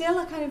 there's still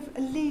a kind of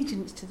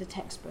allegiance to the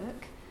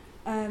textbook,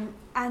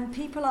 and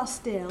people are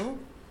still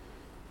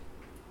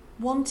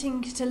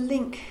wanting to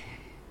link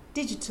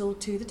digital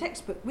to the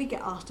textbook. We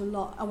get asked a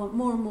lot, I want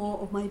more and more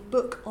of my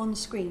book on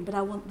screen, but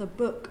I want the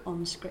book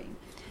on screen.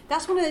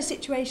 That's one of those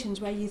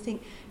situations where you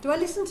think, do I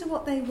listen to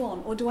what they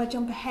want, or do I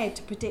jump ahead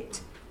to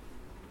predict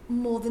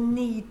more the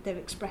need they're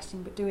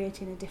expressing, but do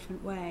it in a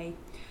different way?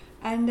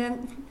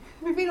 And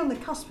we've been on the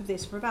cusp of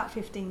this for about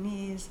 15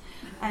 years,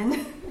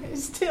 and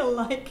it's still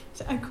like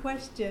a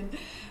question.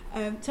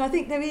 So I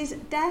think there is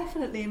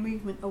definitely a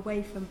movement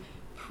away from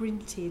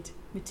printed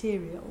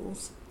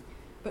materials,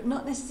 but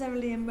not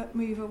necessarily a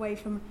move away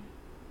from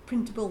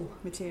printable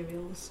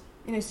materials.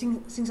 You know,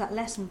 things like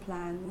lesson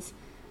plans.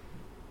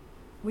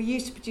 We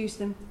used to produce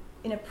them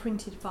in a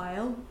printed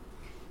file,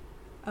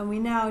 and we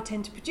now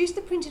tend to produce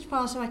the printed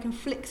file so I can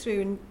flick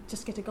through and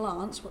just get a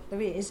glance what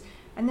there is,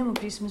 and then we'll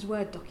produce them as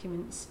Word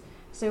documents.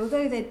 So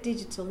although they're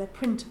digital, they're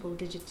printable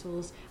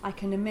digitals, I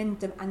can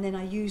amend them and then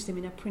I use them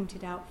in a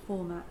printed out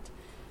format.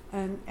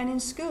 And in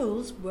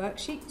schools,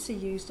 worksheets are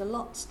used a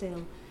lot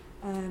still.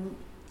 And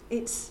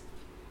this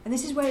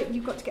is where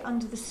you've got to get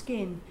under the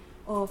skin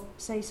of,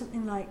 say,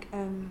 something like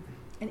an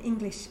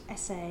English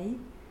essay.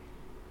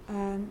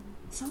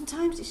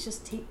 Sometimes it's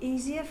just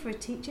easier for a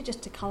teacher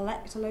just to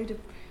collect a load of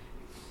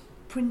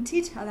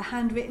printed, either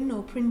handwritten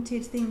or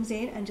printed things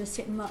in, and just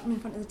sit and mark them in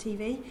front of the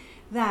TV,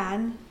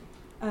 than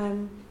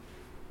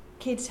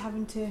kids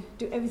having to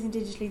do everything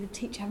digitally, the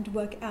teacher having to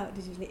work it out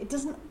digitally. It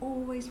doesn't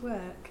always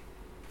work.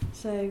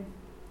 So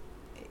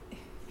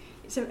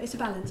it's a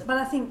balance. But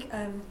I think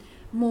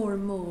more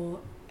and more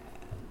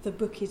the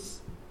book is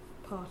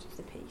part of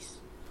the piece.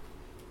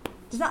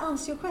 Does that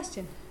answer your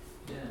question?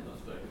 Yeah,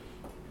 that's very good.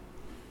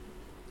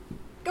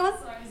 Go on.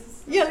 Sorry,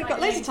 Yeah, we've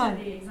got loads of time.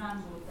 The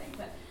example thing,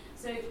 but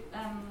so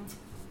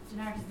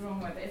generic is the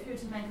wrong word. But if you were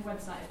to make a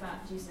website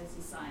about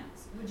GCSE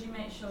science, would you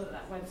make sure that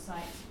that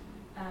website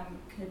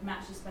could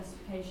match the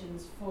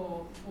specifications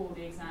for all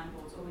the exam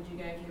boards, or would you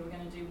go, okay, we're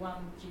going to do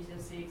one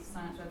GCSE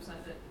science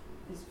website that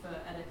is for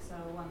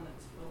EdXL, one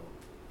that's for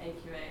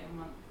AQA, and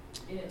one,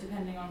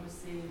 depending on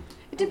obviously.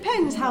 It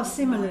depends how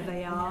similar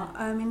they are.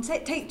 Yeah. I mean,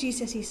 take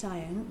GCSE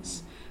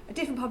science.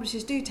 Different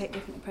publishers do take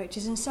different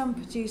approaches, and some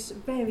produce a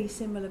very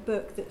similar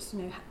book that's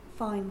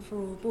fine for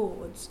all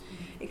boards.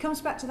 Mm-hmm. It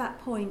comes back to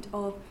that point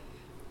of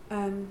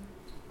the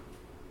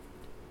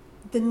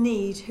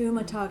need. Who am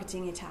I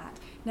targeting it at?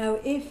 Now,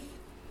 if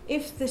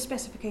the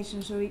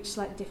specifications are each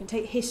slightly different,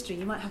 take history,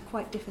 you might have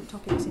quite different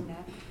topics in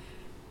there.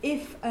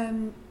 If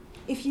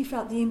you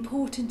felt the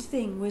important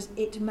thing was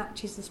it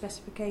matches the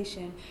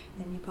specification,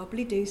 then you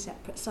probably do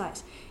separate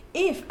sites.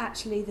 If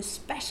actually the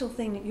special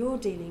thing that you're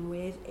dealing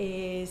with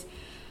is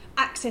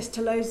access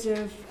to loads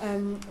of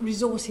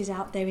resources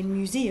out there in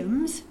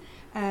museums,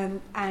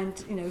 and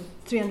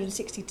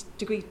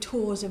 360-degree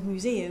tours of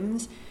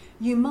museums,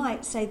 you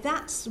might say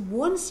that's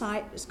one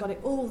site that's got it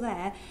all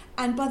there,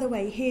 and by the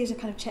way, here's a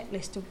kind of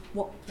checklist of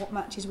what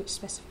matches which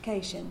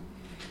specification.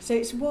 So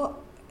it's what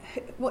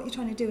you're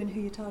trying to do and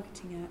who you're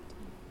targeting at.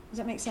 Does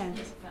that make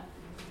sense?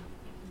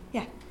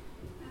 Yeah.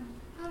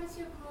 How does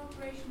your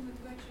cooperation with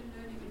virtual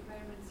learning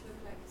environments look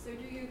like? So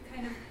do you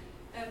kind of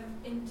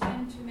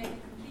intend to make a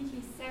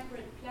completely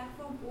separate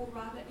platform, or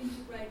rather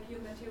integrate your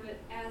material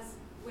as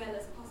well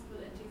as possible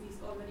into these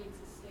already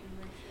existing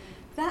virtual?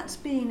 That's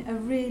been a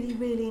really,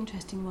 really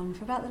interesting one.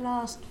 For about the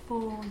last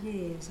 4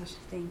 years, I should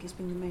think, has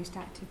been the most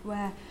active.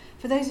 Where,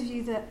 for those of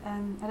you that, I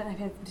don't know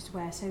if everybody's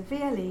aware, so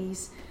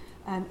VLEs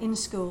in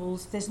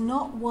schools, there's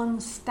not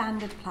one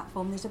standard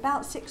platform. There's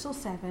about 6 or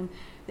 7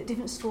 that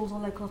different schools or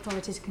local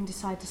authorities can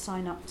decide to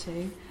sign up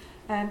to.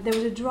 There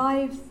was a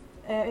drive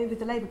with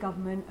the Labour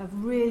government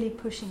of really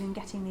pushing and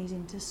getting these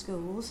into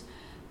schools.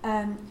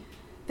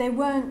 They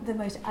weren't the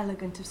most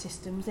elegant of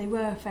systems. They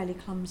were fairly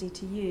clumsy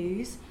to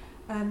use.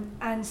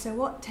 And so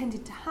what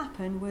tended to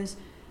happen was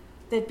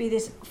there'd be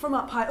this from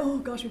up high, oh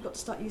gosh, we've got to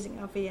start using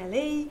our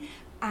VLE,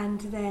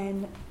 and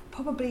then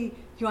probably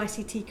your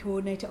ICT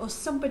coordinator or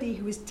somebody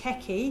who was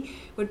techie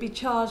would be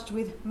charged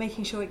with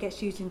making sure it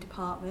gets used in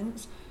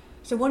departments.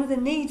 So one of the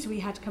needs we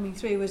had coming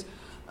through was,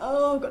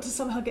 oh, I've got to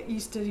somehow get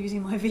used to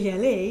using my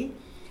VLE.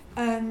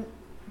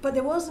 But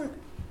there wasn't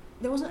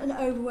an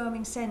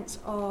overwhelming sense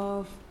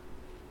of,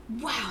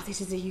 wow, this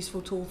is a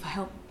useful tool for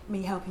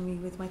helping me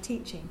with my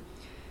teaching.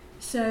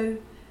 So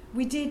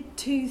we did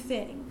 2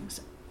 things.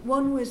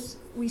 One was,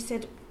 we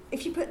said,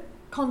 if you put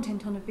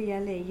content on a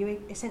VLE, you're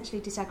essentially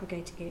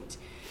disaggregating it.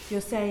 You're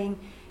saying,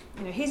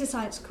 here's a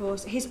science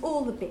course, here's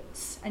all the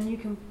bits, and you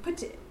can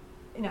put it,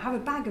 have a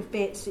bag of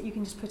bits that you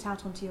can just put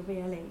out onto your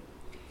VLE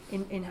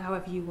in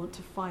however you want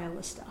to file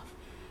the stuff.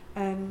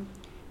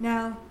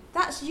 Now,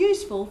 that's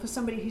useful for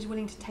somebody who's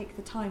willing to take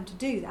the time to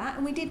do that,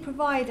 and we did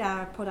provide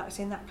our products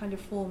in that kind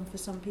of form for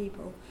some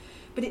people.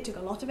 But it took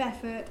a lot of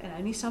effort, and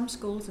only some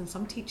schools and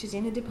some teachers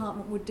in a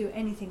department would do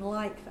anything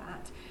like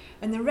that.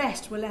 And the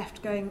rest were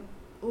left going,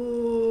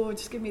 oh,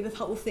 just give me the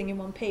whole thing in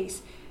one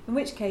piece. In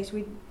which case,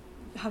 we'd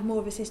have more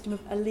of a system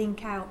of a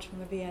link out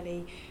from a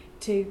VLE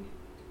to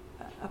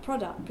a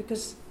product.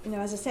 Because,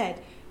 as I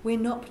said, we're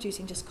not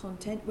producing just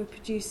content, we're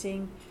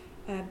producing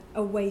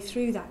a way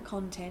through that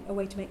content, a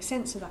way to make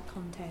sense of that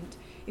content.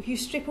 If you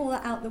strip all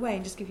that out the way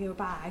and just give you a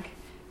bag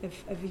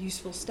of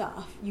useful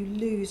stuff, you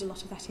lose a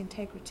lot of that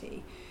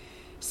integrity.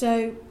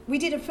 So we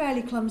did a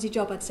fairly clumsy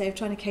job, I'd say, of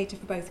trying to cater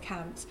for both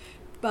camps,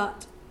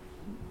 but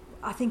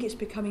I think it's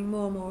becoming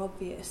more and more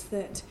obvious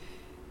that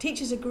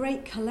teachers are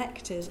great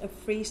collectors of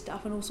free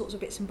stuff and all sorts of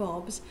bits and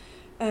bobs.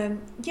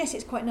 Yes,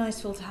 it's quite nice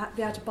to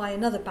be able to buy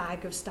another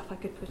bag of stuff I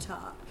could put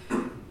up,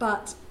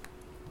 but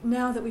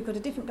now that we've got a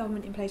different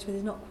government in place where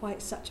there's not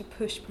quite such a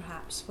push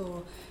perhaps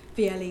for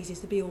VLEs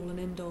is the be all and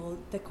end all,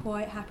 they're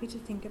quite happy to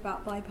think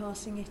about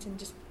bypassing it and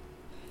just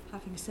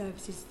having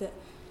services that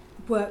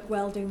work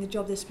well doing the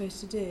job they're supposed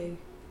to do.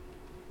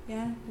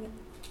 Yeah?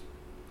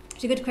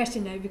 It's a good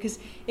question though, because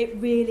it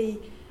really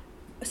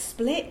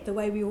split the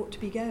way we ought to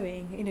be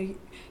going.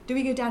 Do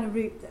we go down a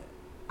route that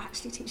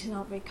actually teachers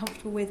aren't very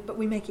comfortable with, but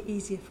we make it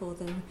easier for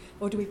them,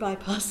 or do we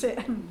bypass it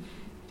and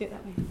do it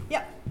that way?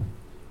 Yep.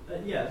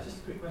 Just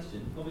a quick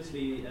question.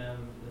 Obviously,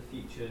 the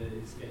future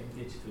is getting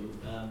digital,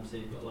 so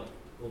you've got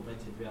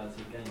augmented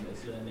reality,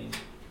 game-based learning,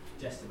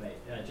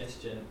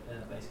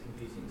 gesture-based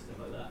computing, stuff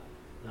like that.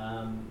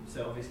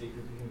 So obviously,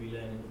 people can be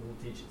learning all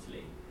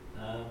digitally.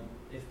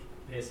 If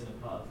Pearson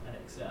are part of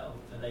Excel,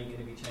 are they going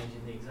to be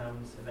changing the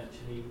exams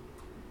eventually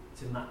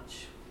to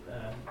match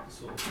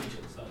sort of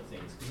digital side of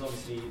things? Because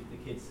obviously, the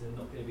kids are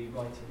not going to be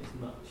writing as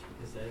much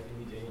because they're going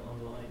to be doing it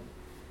online.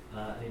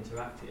 And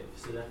interactive,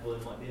 so therefore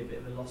there might be a bit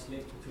of a lost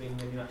link between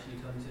when you actually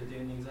come to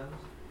doing the exams?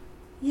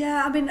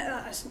 Yeah, I mean,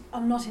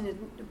 I'm not in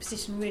a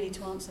position really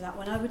to answer that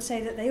one. I would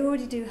say that they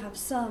already do have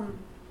some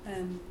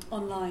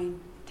online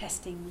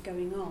testing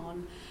going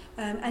on,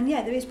 and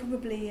yeah, there is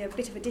probably a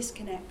bit of a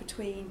disconnect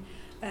between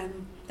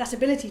that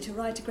ability to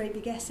write a great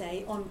big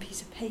essay on a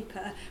piece of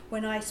paper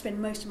when I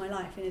spend most of my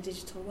life in a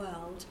digital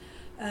world.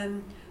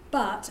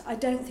 But I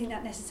don't think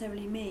that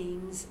necessarily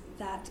means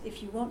that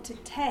if you want to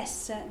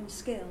test certain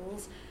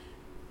skills,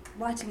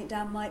 writing it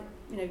down might,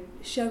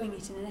 showing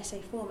it in an essay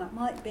format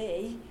might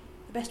be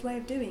the best way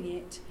of doing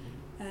it.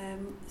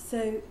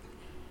 So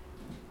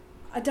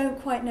I don't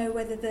quite know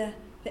whether the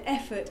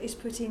effort is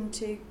put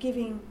into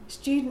giving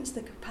students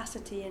the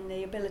capacity and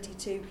the ability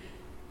to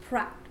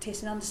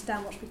practice and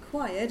understand what's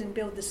required and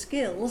build the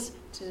skills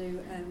to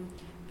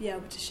be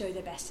able to show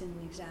their best in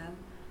an exam,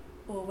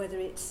 or whether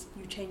it's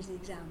you change the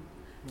exam.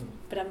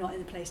 But I'm not in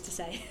the place to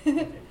say.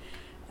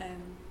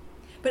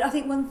 But I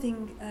think one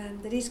thing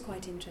that is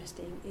quite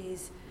interesting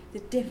is the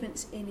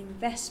difference in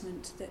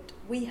investment that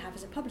we have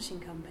as a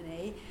publishing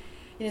company.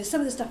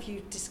 Some of the stuff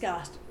you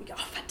discussed, we go,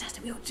 oh,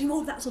 fantastic, we ought to do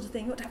all of that sort of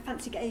thing, we ought to have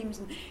fancy games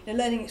and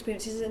learning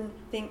experiences, and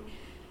think,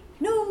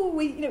 no,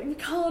 we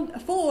can't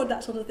afford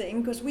that sort of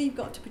thing because we've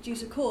got to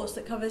produce a course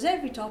that covers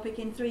every topic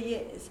in 3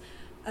 years.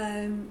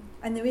 And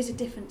there is a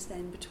difference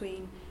then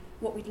between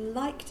what we'd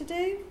like to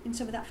do in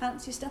some of that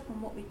fancy stuff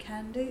and what we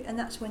can do, and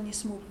that's when your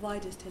small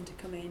providers tend to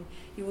come in.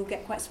 You will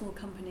get quite small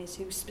companies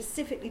who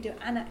specifically do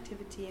an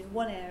activity in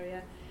one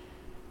area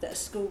that a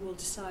school will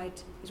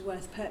decide is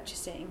worth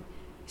purchasing.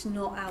 It's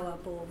not our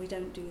ball, we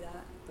don't do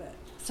that, but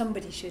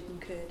somebody should and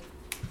could.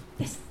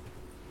 Yes?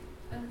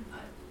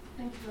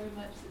 Thank you very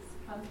much, it's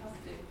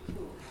fantastic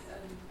talk.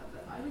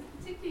 I was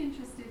particularly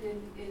interested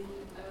in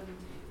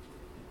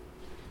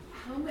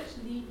how much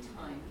lead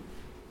time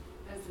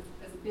as a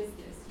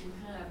business you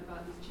have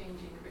about this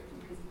changing curriculum,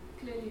 because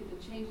clearly the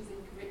changes in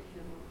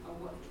curriculum are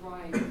what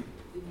drive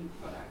the new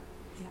product.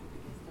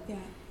 Yeah.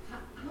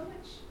 How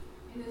much,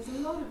 there's a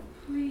lot of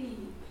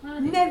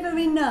pre-planning. Never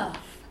enough.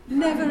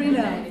 Never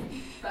enough.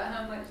 But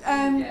how much do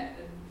you get?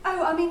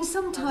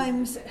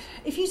 Sometimes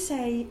if you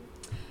say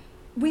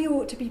we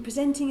ought to be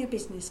presenting a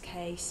business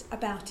case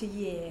about a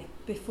year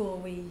before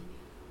we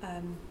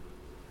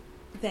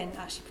then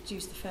actually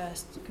produce the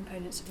first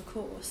components of a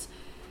course,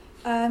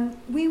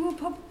 we will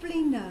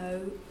probably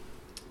know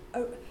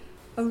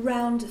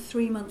around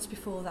 3 months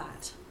before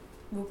that.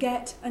 We'll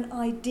get an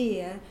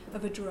idea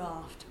of a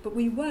draft, but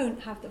we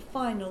won't have the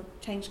final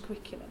changed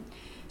curriculum.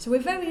 So we're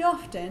very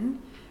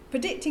often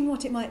predicting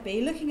what it might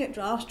be, looking at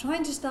drafts,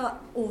 trying to start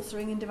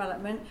authoring and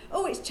development.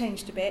 Oh, it's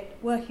changed a bit,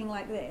 working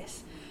like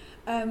this.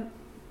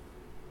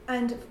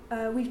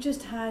 We've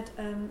just had,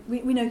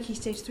 we know Key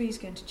Stage 3 is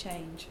going to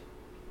change.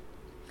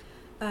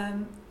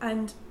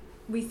 And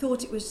we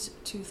thought it was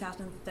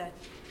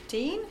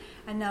 2013,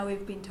 and now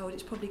we've been told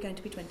it's probably going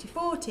to be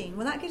 2014.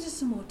 Well, that gives us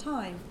some more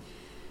time.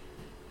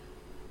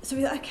 So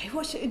we thought, okay,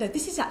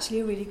 this is actually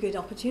a really good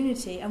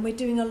opportunity, and we're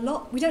doing a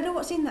lot. We don't know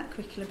what's in that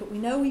curriculum, but we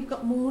know we've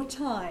got more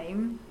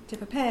time to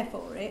prepare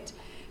for it.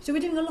 So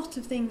we're doing a lot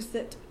of things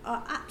that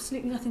are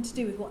absolutely nothing to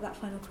do with what that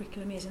final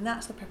curriculum is, and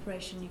that's the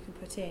preparation you can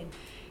put in.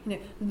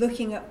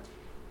 Looking at,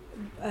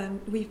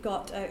 we've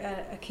got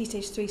a Key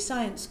Stage 3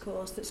 science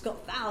course that's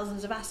got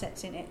thousands of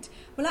assets in it.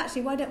 Well,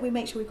 actually, why don't we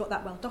make sure we've got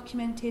that well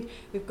documented?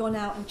 We've gone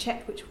out and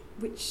checked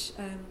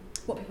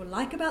what people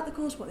like about the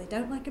course, what they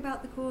don't like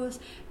about the course,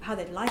 how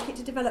they'd like it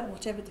to develop,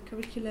 whatever the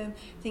curriculum,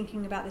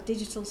 thinking about the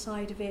digital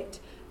side of it,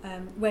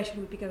 where should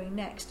we be going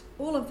next.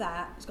 All of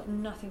that has got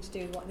nothing to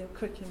do with what the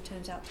curriculum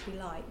turns out to be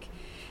like.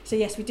 So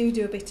yes, we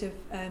do a bit of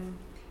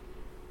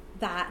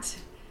that,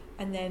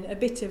 and then a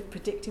bit of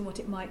predicting what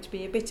it might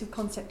be, a bit of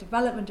concept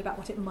development about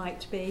what it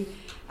might be,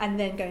 and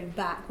then going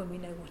back when we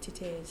know what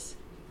it is.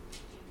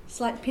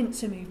 Slight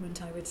pincer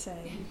movement, I would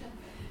say.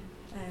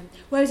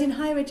 Whereas in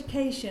higher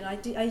education,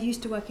 I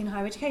used to work in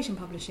higher education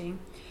publishing,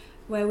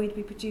 where we'd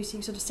be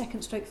producing sort of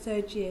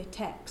third year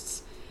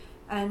texts.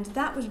 And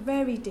that was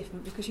very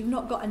different because you've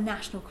not got a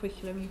national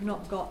curriculum, you've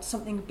not got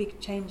something big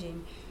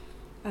changing.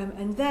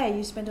 And there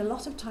you spend a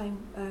lot of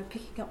time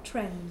picking up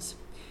trends.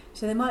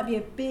 So there might be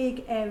a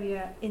big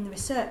area in the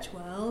research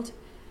world,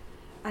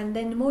 and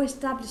then the more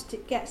established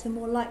it gets, the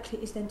more likely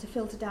it is then to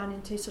filter down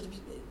into sort of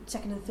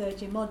second and third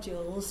year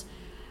modules.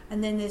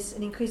 And then there's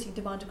an increasing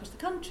demand across the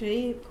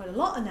country. Quite a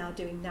lot are now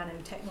doing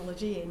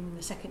nanotechnology in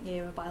the second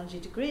year of a biology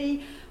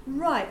degree.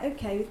 Right,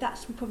 okay, we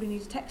probably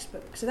need a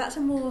textbook. So that's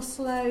a more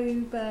slow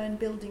burn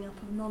building up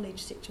of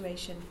knowledge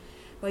situation,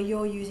 where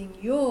you're using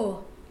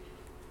your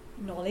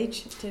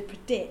knowledge to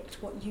predict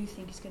what you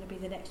think is going to be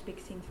the next big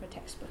thing for a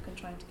textbook and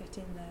trying to get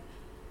in there.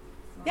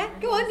 Yeah,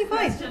 go on, you're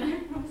fine. I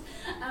think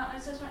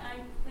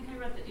I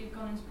read that you've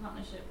gone into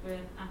partnership with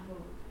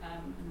Apple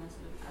in the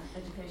sort of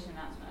education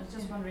announcement. I was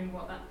just wondering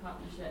what that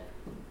partnership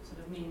sort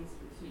of means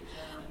for the future.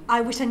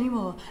 I wish I knew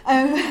more.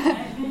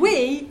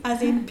 We,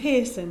 as in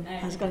Pearson,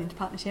 has gone into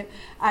partnership,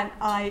 and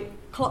I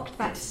clocked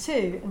back to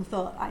Sue and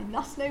thought, I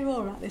must know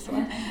more about this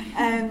one.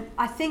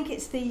 I think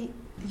it's the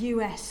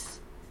US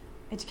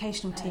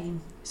educational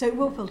team. So it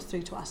will filter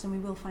through to us, and we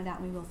will find out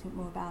and we will think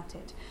more about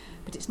it.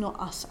 But it's not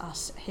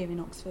us here in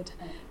Oxford.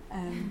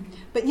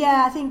 But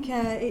yeah, I think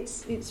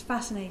it's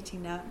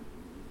fascinating now,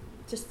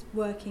 just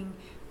working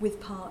with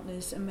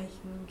partners and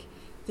making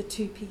the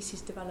two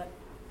pieces develop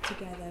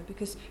together.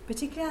 Because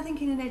particularly I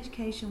think in an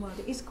education world,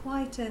 it is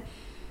quite a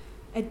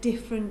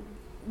different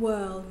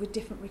world with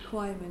different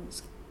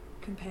requirements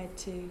compared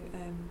to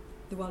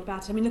the world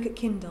about it. I mean, look at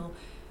Kindle.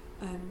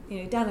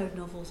 Download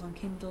novels on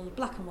Kindle,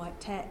 black and white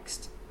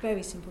text,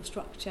 very simple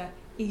structure,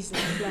 easily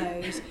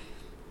flows.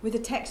 With a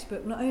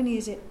textbook, not only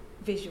is it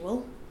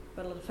visual,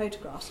 got a lot of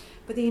photographs,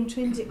 but the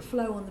intrinsic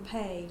flow on the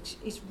page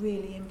is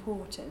really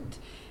important.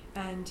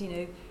 And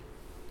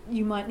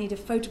you might need a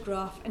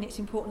photograph, and it's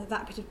important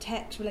that bit of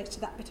text relates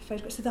to that bit of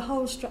photograph. So the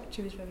whole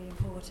structure is very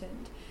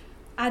important.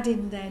 Add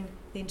in then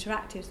the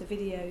interactives, the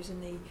videos,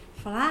 and the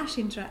flash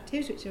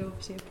interactives, which are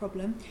obviously a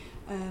problem.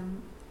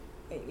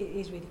 It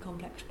is really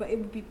complex, but it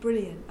would be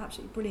brilliant,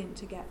 absolutely brilliant,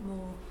 to get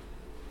more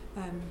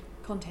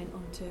content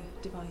onto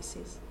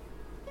devices.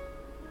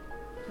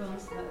 Well,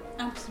 that's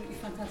absolutely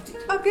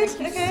fantastic. Oh, good.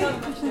 Thank you Okay.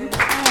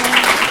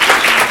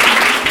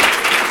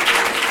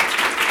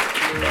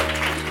 so much.